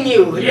afflicting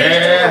you. It means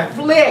to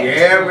afflict.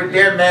 Yeah, with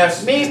their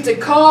mess. It means to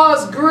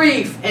cause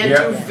grief and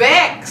to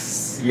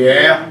vex.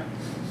 Yeah.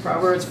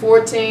 Proverbs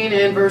 14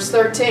 and verse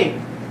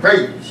 13.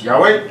 Praise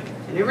Yahweh.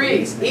 And it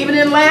reads, even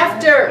in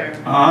laughter.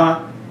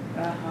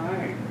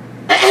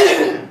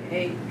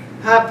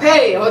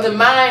 Hape, or the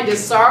mind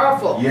is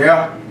sorrowful.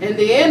 Yeah. And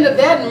the end of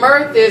that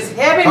mirth is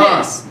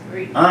heaviness.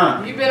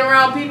 You've been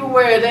around people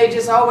where they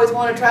just always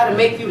want to try to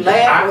make you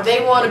laugh, or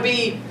they want to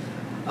be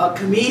a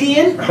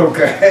comedian.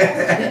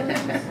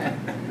 Okay.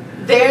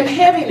 They're in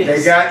heaviness.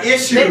 They got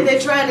issues. They're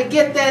trying to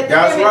get that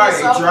That's right.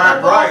 heaviness They're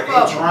off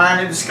They're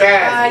trying to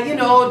disguise. you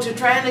know, to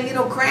trying to, you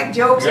know, crack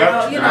jokes.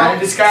 Yep, You trying know,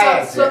 to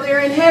disguise so they're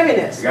in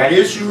heaviness. They got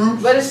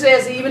issues. But it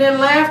says even in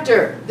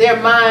laughter,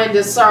 their mind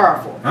is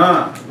sorrowful.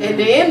 Huh. And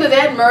the end of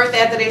that mirth,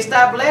 after they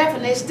stop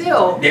laughing, they're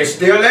still there.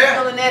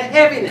 Feeling that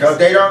heaviness. Because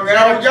they don't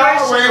know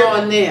Yahweh.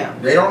 On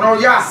them. They don't know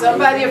Yahweh.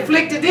 Somebody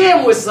afflicted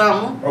them with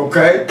something.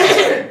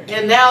 Okay.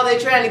 And now they're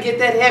trying to get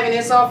that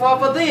heaviness off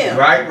of them.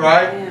 Right.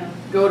 Yeah.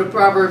 Go to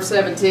Proverbs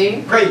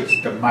 17. Praise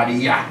the mighty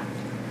Yah.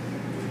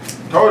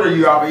 Told you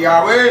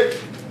Yahweh.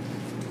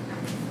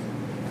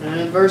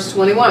 And verse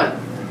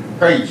 21.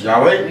 Praise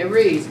Yahweh. And it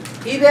reads,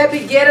 he that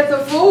begetteth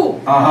a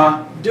fool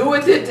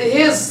doeth it to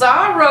his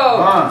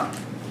sorrow.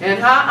 And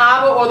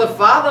how Abba or the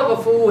father of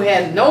a fool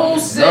had no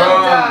sin.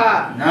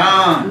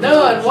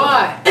 None.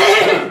 Why?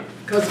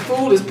 Because the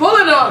fool is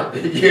pulling on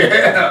it.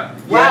 Yeah.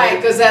 Why?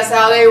 Because that's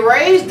how they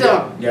raised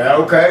them. Yeah,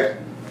 okay.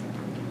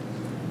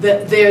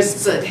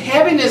 There's a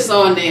heaviness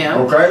on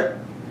them. Okay.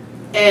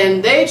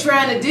 And they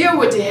trying to deal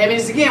with the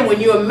heaviness. Again,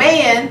 when you're a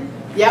man,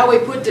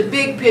 Yahweh put the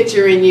big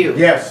picture in you.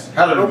 Yes.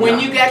 Hallelujah. But when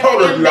you got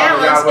that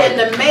imbalance and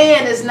the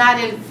man is not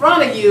in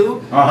front of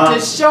you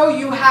to show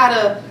you how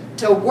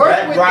to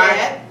work with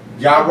that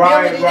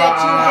ability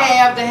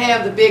that you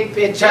have the big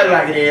picture. Tell it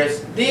like it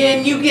is.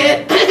 Then you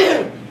get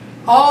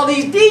all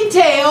these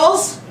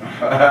details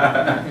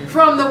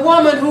from the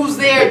woman who's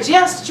there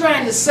just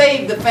trying to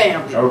save the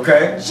family.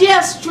 Okay.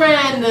 Just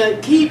trying to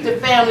keep the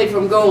family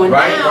from going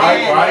down.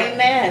 Right.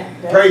 Amen.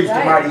 Praise the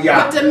mighty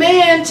Yah. But the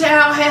man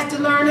child has to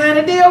learn how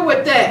to deal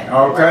with that.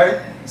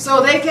 Okay.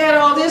 So they got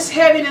all this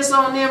heaviness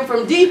on them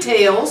from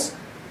details.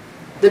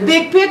 The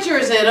big picture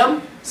is in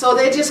them. So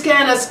they're just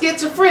kind of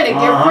schizophrenic.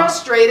 They're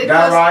frustrated.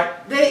 That's right.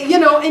 They, you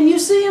know, and you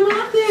see them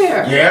out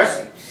there.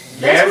 Yes.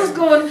 That's what's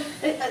going.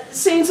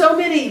 Seen so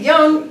many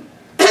young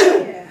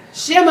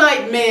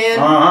Shemite men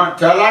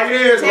Tell like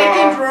it is.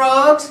 taking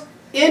drugs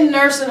in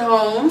nursing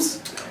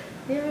homes.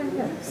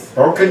 Yes.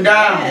 Broken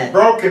down,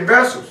 broken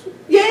vessels.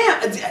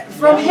 Yeah,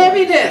 from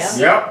heaviness.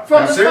 Yep.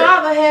 From the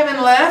father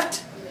having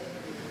left,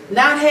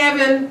 not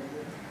having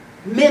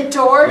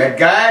mentored. That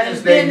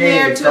guidance they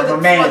need from a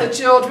man. For the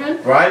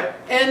children. Right.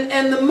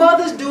 And the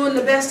mother's doing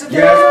the best of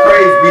Yes,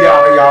 praise be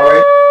to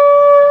Yahweh.